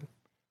support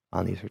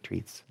on these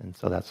retreats. And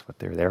so that's what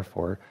they're there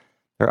for.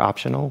 They're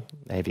optional.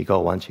 And if you go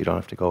once, you don't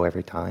have to go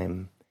every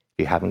time.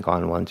 If you haven't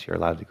gone once, you're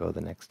allowed to go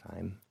the next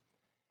time.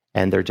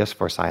 And they're just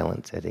for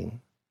silent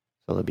sitting.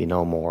 So there'll be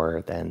no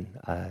more than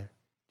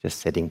just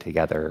sitting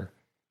together,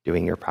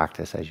 doing your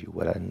practice as you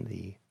would in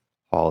the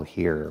hall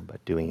here,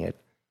 but doing it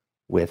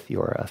with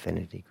your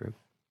affinity group.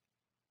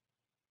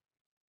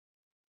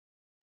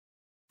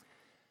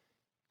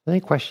 Any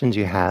questions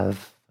you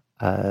have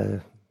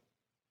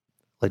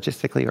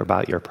logistically or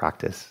about your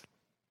practice?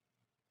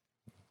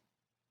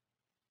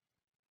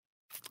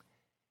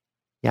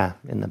 Yeah,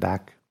 in the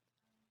back.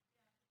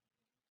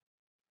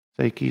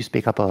 So can you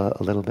speak up a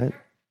little bit?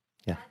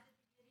 Yeah.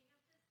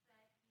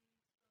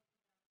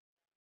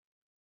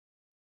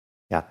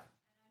 Yeah.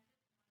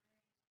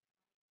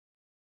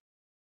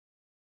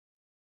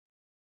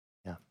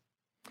 Yeah.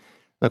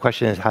 The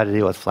question is how to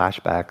deal with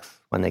flashbacks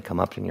when they come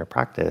up in your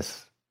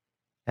practice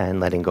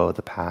and letting go of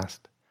the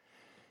past.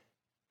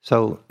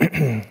 So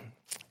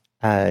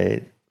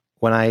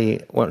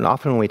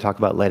often when we talk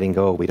about letting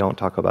go, we don't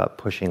talk about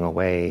pushing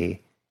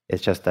away.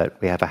 It's just that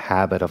we have a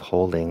habit of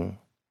holding,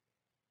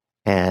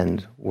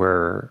 and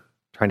we're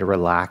trying to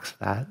relax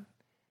that.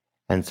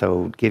 And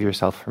so give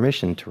yourself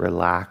permission to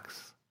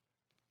relax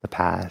the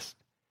past.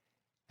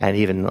 And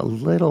even a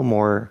little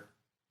more,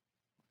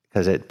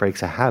 because it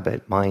breaks a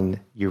habit, mind,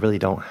 you really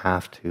don't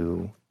have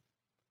to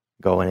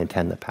go and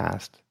intend the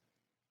past.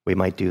 We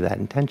might do that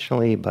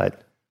intentionally,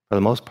 but for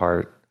the most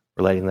part,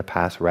 we're letting the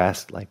past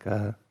rest like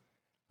a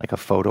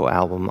photo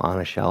album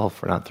on a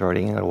shelf. We're not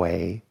throwing it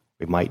away.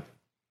 We might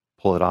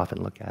pull it off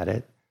and look at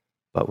it,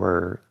 but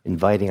we're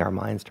inviting our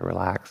minds to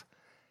relax.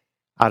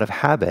 Out of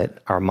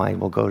habit, our mind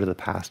will go to the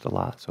past a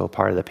lot. So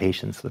part of the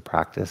patience of the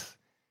practice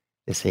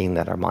is seeing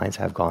that our minds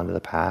have gone to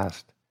the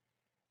past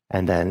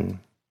and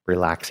then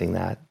relaxing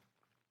that,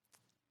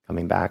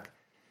 coming back.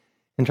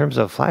 In terms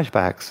of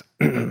flashbacks,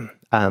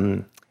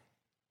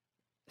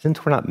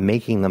 since we're not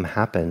making them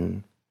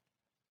happen,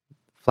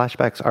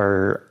 flashbacks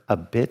are a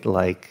bit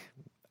like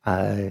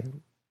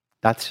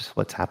that's just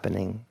what's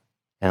happening.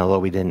 And although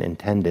we didn't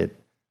intend it,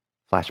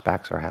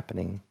 flashbacks are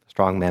happening.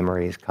 strong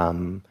memories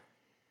come.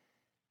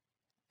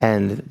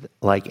 And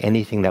like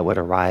anything that would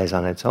arise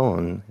on its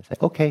own, it's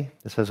like, okay,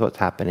 this is what's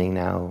happening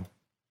now.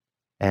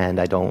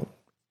 And I don't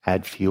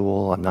add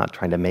fuel. I'm not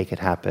trying to make it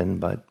happen.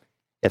 But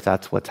if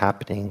that's what's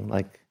happening,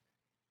 like,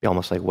 be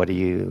almost like, what do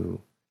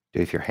you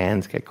do if your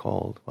hands get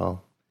cold?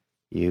 Well,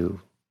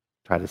 you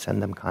try to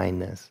send them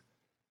kindness.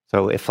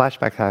 So if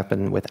flashbacks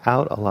happen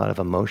without a lot of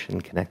emotion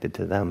connected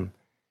to them,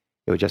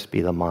 it would just be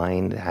the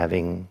mind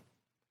having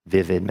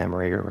vivid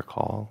memory or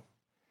recall.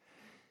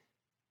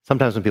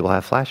 Sometimes when people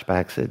have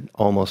flashbacks, it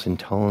almost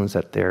intones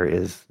that there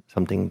is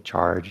something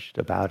charged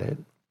about it.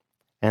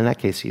 And in that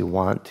case, you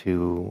want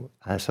to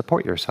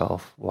support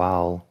yourself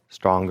while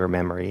stronger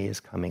memory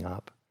is coming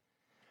up.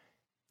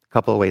 A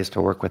couple of ways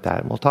to work with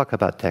that. And we'll talk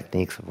about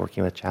techniques of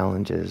working with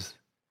challenges.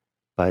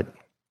 But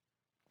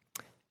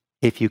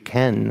if you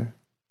can,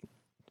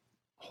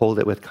 hold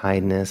it with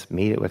kindness,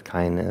 meet it with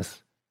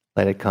kindness,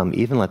 let it come,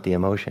 even let the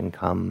emotion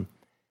come.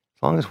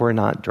 As long as we're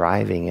not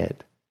driving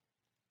it,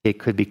 it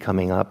could be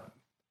coming up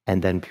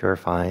and then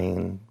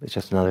purifying. It's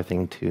just another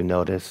thing to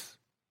notice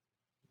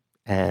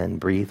and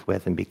breathe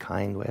with and be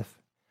kind with.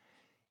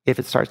 If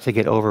it starts to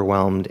get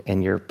overwhelmed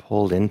and you're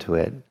pulled into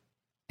it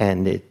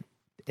and it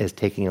is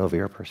taking over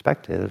your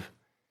perspective,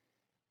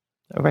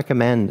 I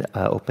recommend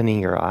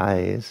opening your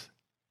eyes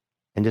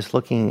and just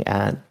looking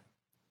at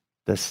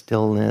the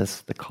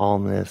stillness, the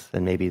calmness,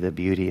 and maybe the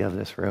beauty of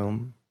this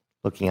room,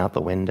 looking out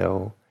the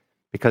window.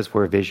 Because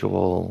we're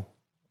visual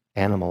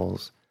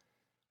animals,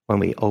 when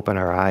we open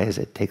our eyes,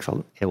 it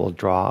will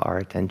draw our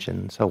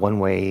attention. So one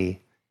way,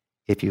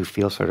 if you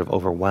feel sort of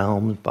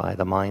overwhelmed by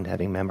the mind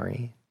having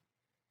memory,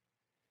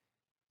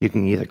 you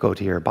can either go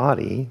to your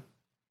body,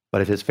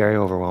 but if it's very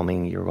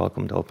overwhelming, you're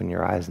welcome to open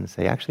your eyes and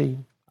say, actually,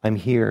 I'm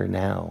here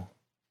now.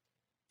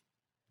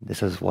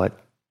 This is what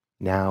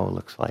now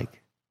looks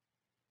like.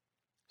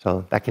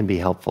 So that can be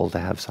helpful to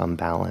have some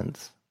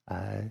balance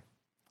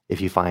if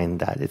you find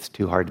that it's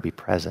too hard to be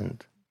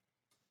present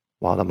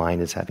while the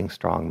mind is having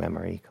strong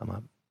memory come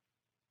up.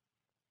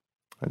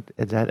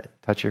 Does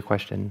that touch your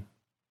question?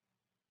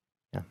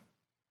 Yeah.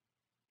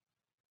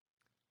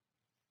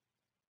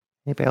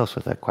 Anybody else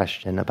with a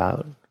question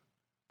about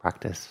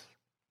practice?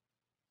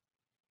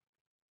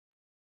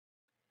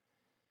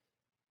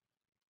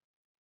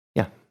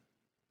 Yeah.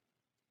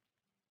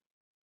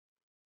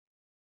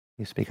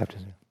 You speak up to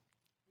me.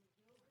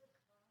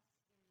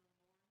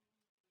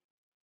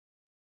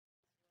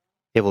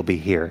 It will be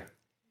here.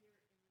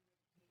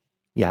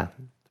 Yeah,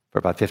 for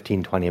about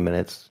 15, 20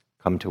 minutes,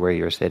 come to where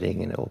you're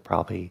sitting, and it will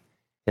probably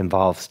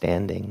involve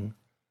standing,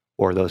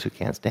 or those who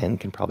can't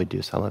stand can probably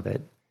do some of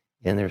it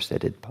in their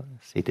seated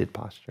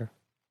posture.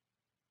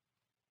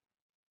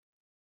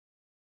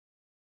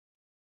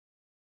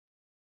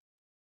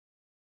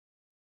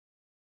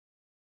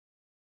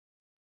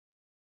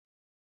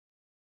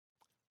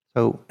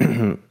 So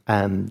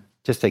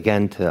just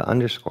again to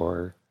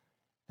underscore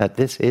that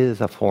this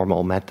is a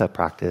formal metta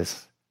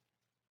practice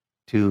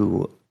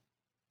to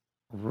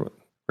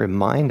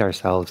remind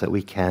ourselves that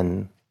we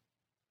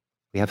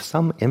have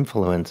some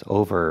influence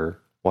over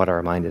what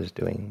our mind is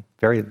doing.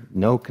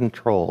 No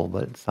control,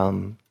 but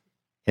some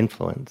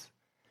influence.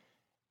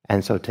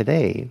 And so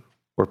today,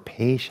 we're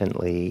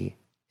patiently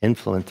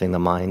influencing the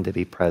mind to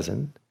be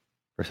present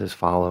versus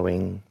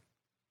following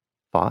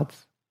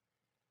thoughts.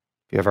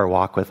 If you ever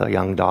walk with a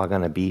young dog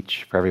on a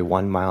beach, for every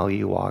 1 mile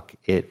you walk,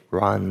 it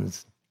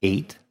runs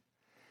 8.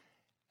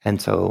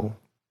 And so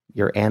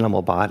your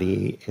animal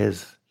body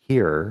is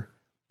here,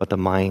 but the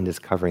mind is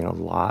covering a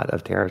lot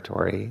of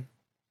territory. And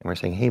we're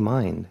saying, hey,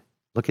 mind,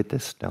 look at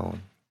this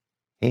stone.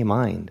 Hey,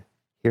 mind,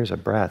 here's a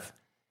breath.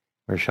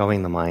 We're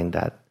showing the mind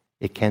that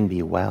it can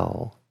be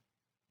well,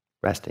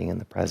 resting in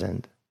the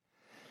present.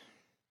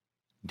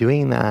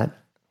 Doing that,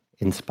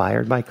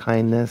 inspired by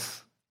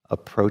kindness,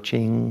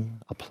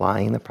 applying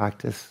the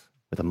practice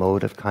with a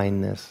mode of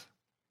kindness,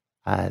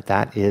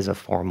 that is a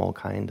formal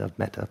kind of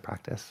metta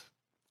practice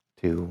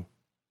to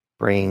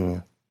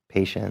bring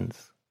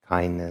patience,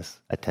 kindness,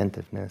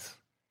 attentiveness,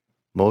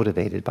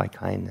 motivated by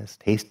kindness,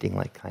 tasting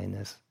like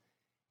kindness,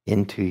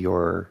 into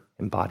your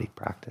embodied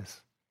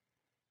practice.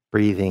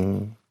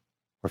 Breathing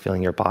or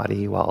feeling your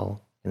body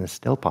while in a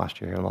still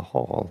posture in the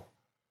hall,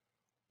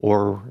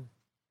 or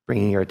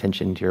bringing your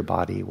attention to your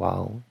body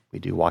while we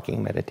do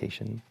walking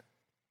meditation.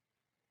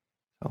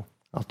 So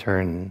I'll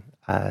turn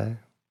our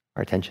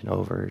attention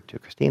over to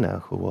Christina,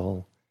 who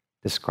will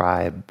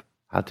describe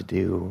how to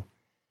do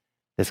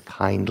this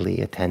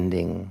kindly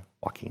attending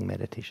walking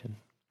meditation.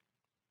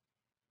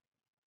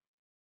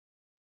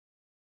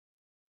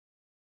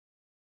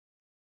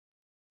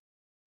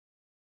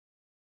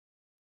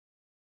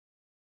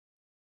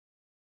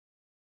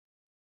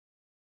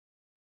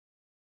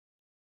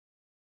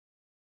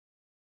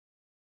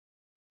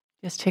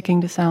 Just checking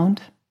the sound.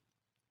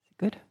 Is it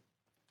good?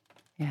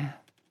 Yeah.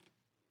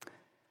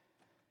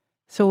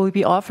 So we'll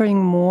be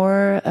offering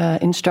more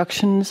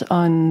instructions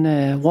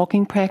on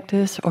walking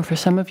practice, or for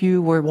some of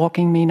you where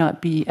walking may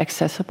not be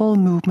accessible,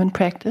 movement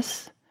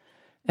practice.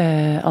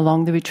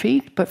 along the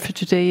retreat, but for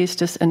today is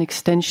just an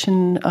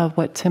extension of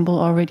what Tempel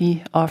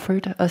already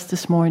offered us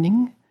this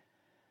morning.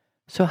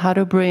 So how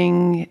to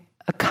bring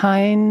a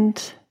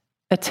kind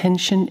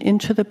attention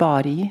into the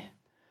body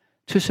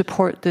to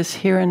support this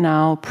here and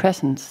now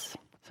presence.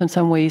 So in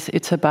some ways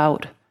it's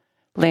about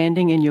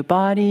landing in your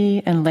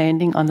body and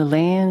landing on the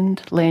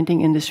land,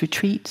 landing in this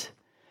retreat,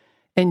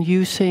 and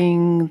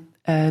using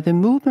the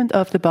movement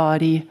of the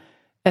body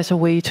as a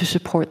way to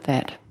support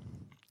that.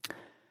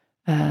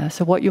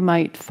 So what you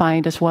might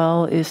find as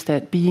well is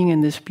that being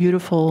in this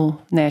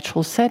beautiful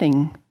natural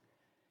setting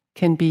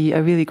can be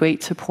a really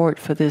great support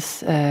for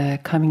this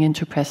coming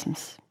into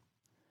presence.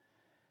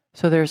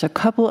 So there's a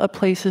couple of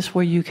places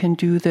where you can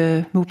do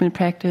the movement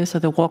practice or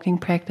the walking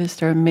practice.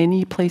 There are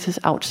many places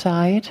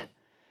outside,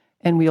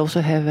 and we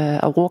also have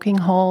a walking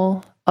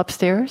hall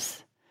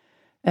upstairs.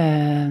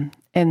 And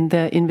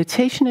the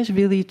invitation is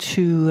really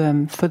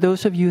to, for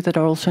those of you that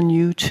are also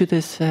new to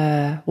this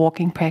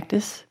walking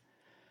practice,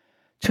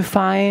 to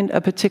find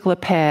a particular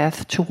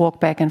path to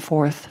walk back and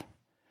forth.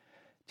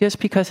 Just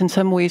because in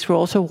some ways we're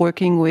also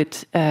working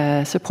with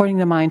supporting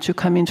the mind to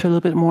come into a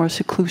little bit more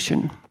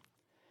seclusion.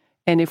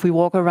 And if we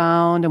walk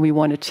around and we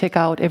want to check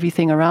out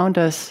everything around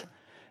us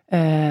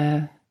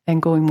and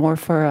going more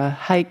for a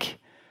hike,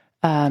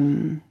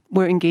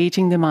 we're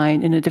engaging the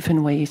mind in a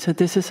different way. So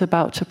this is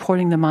about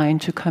supporting the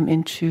mind to come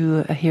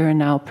into a here and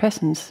now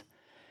presence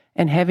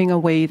and having a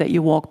way that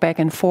you walk back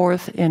and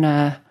forth in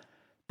a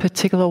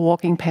particular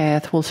walking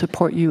path will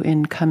support you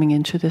in coming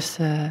into this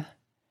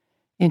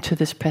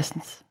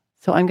presence.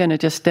 So I'm going to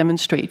just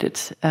demonstrate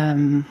it.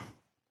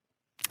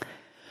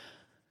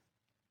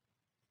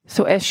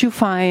 So as you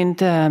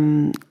find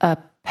a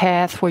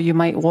path where you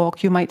might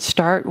walk, you might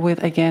start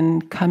with,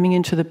 again, coming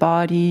into the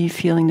body,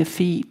 feeling the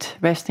feet,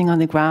 resting on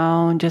the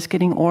ground, just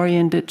getting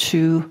oriented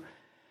to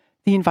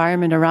the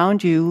environment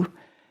around you.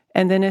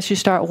 And then as you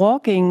start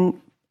walking,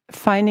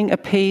 finding a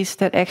pace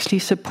that actually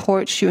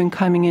supports you in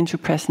coming into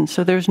presence.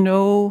 So there's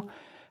no,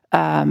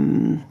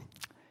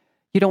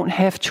 you don't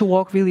have to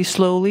walk really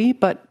slowly,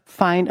 but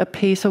find a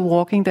pace of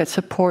walking that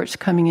supports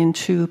coming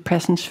into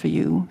presence for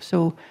you.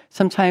 So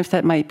sometimes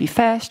that might be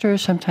faster,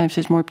 sometimes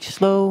it's more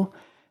slow,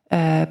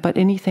 but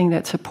anything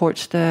that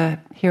supports the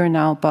here and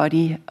now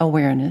body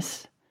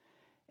awareness.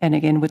 And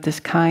again, with this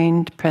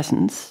kind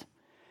presence.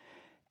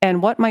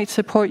 And what might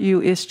support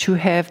you is to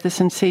have the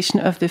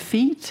sensation of the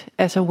feet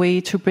as a way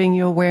to bring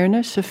your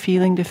awareness, so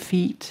feeling the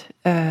feet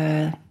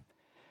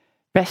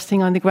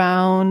resting on the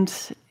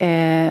ground,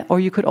 or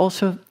you could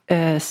also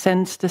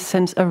sense the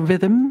sense of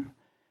rhythm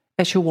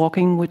as you're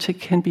walking, which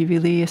it can be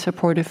really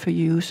supportive for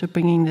you. So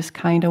bringing this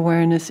kind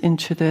awareness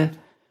into the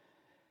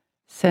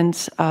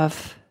sense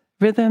of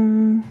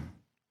rhythm,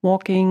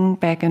 walking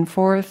back and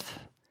forth.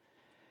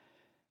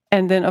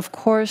 And then, of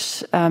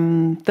course,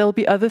 there'll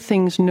be other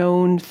things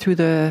known through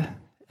the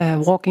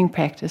walking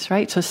practice,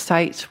 right? So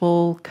sights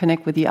will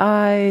connect with the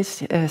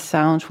eyes,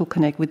 sounds will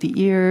connect with the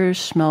ears,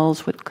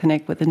 smells will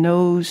connect with the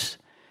nose,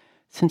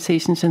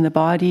 sensations in the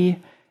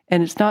body.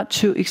 And it's not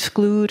to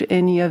exclude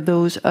any of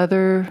those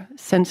other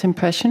sense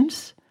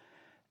impressions.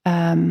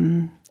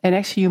 And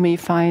actually you may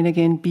find,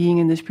 again, being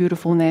in this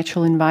beautiful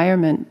natural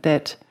environment,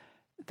 that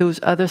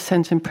those other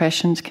sense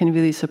impressions can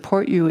really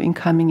support you in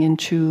coming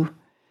into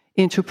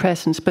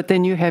presence. But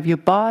then you have your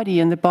body,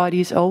 and the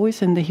body is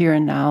always in the here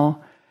and now,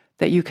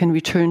 that you can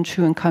return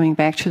to and coming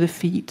back to the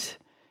feet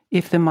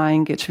if the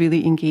mind gets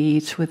really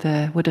engaged with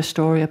a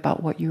story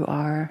about what you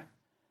are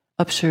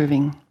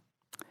observing.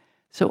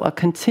 So a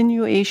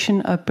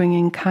continuation of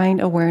bringing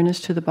kind awareness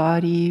to the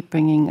body,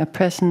 bringing a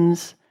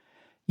presence,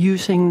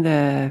 using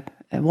the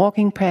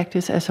walking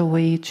practice as a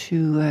way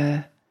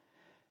to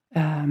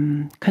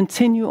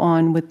continue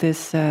on with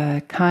this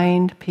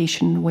kind,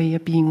 patient way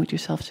of being with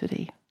yourself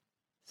today.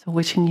 So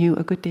wishing you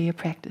a good day of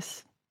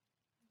practice.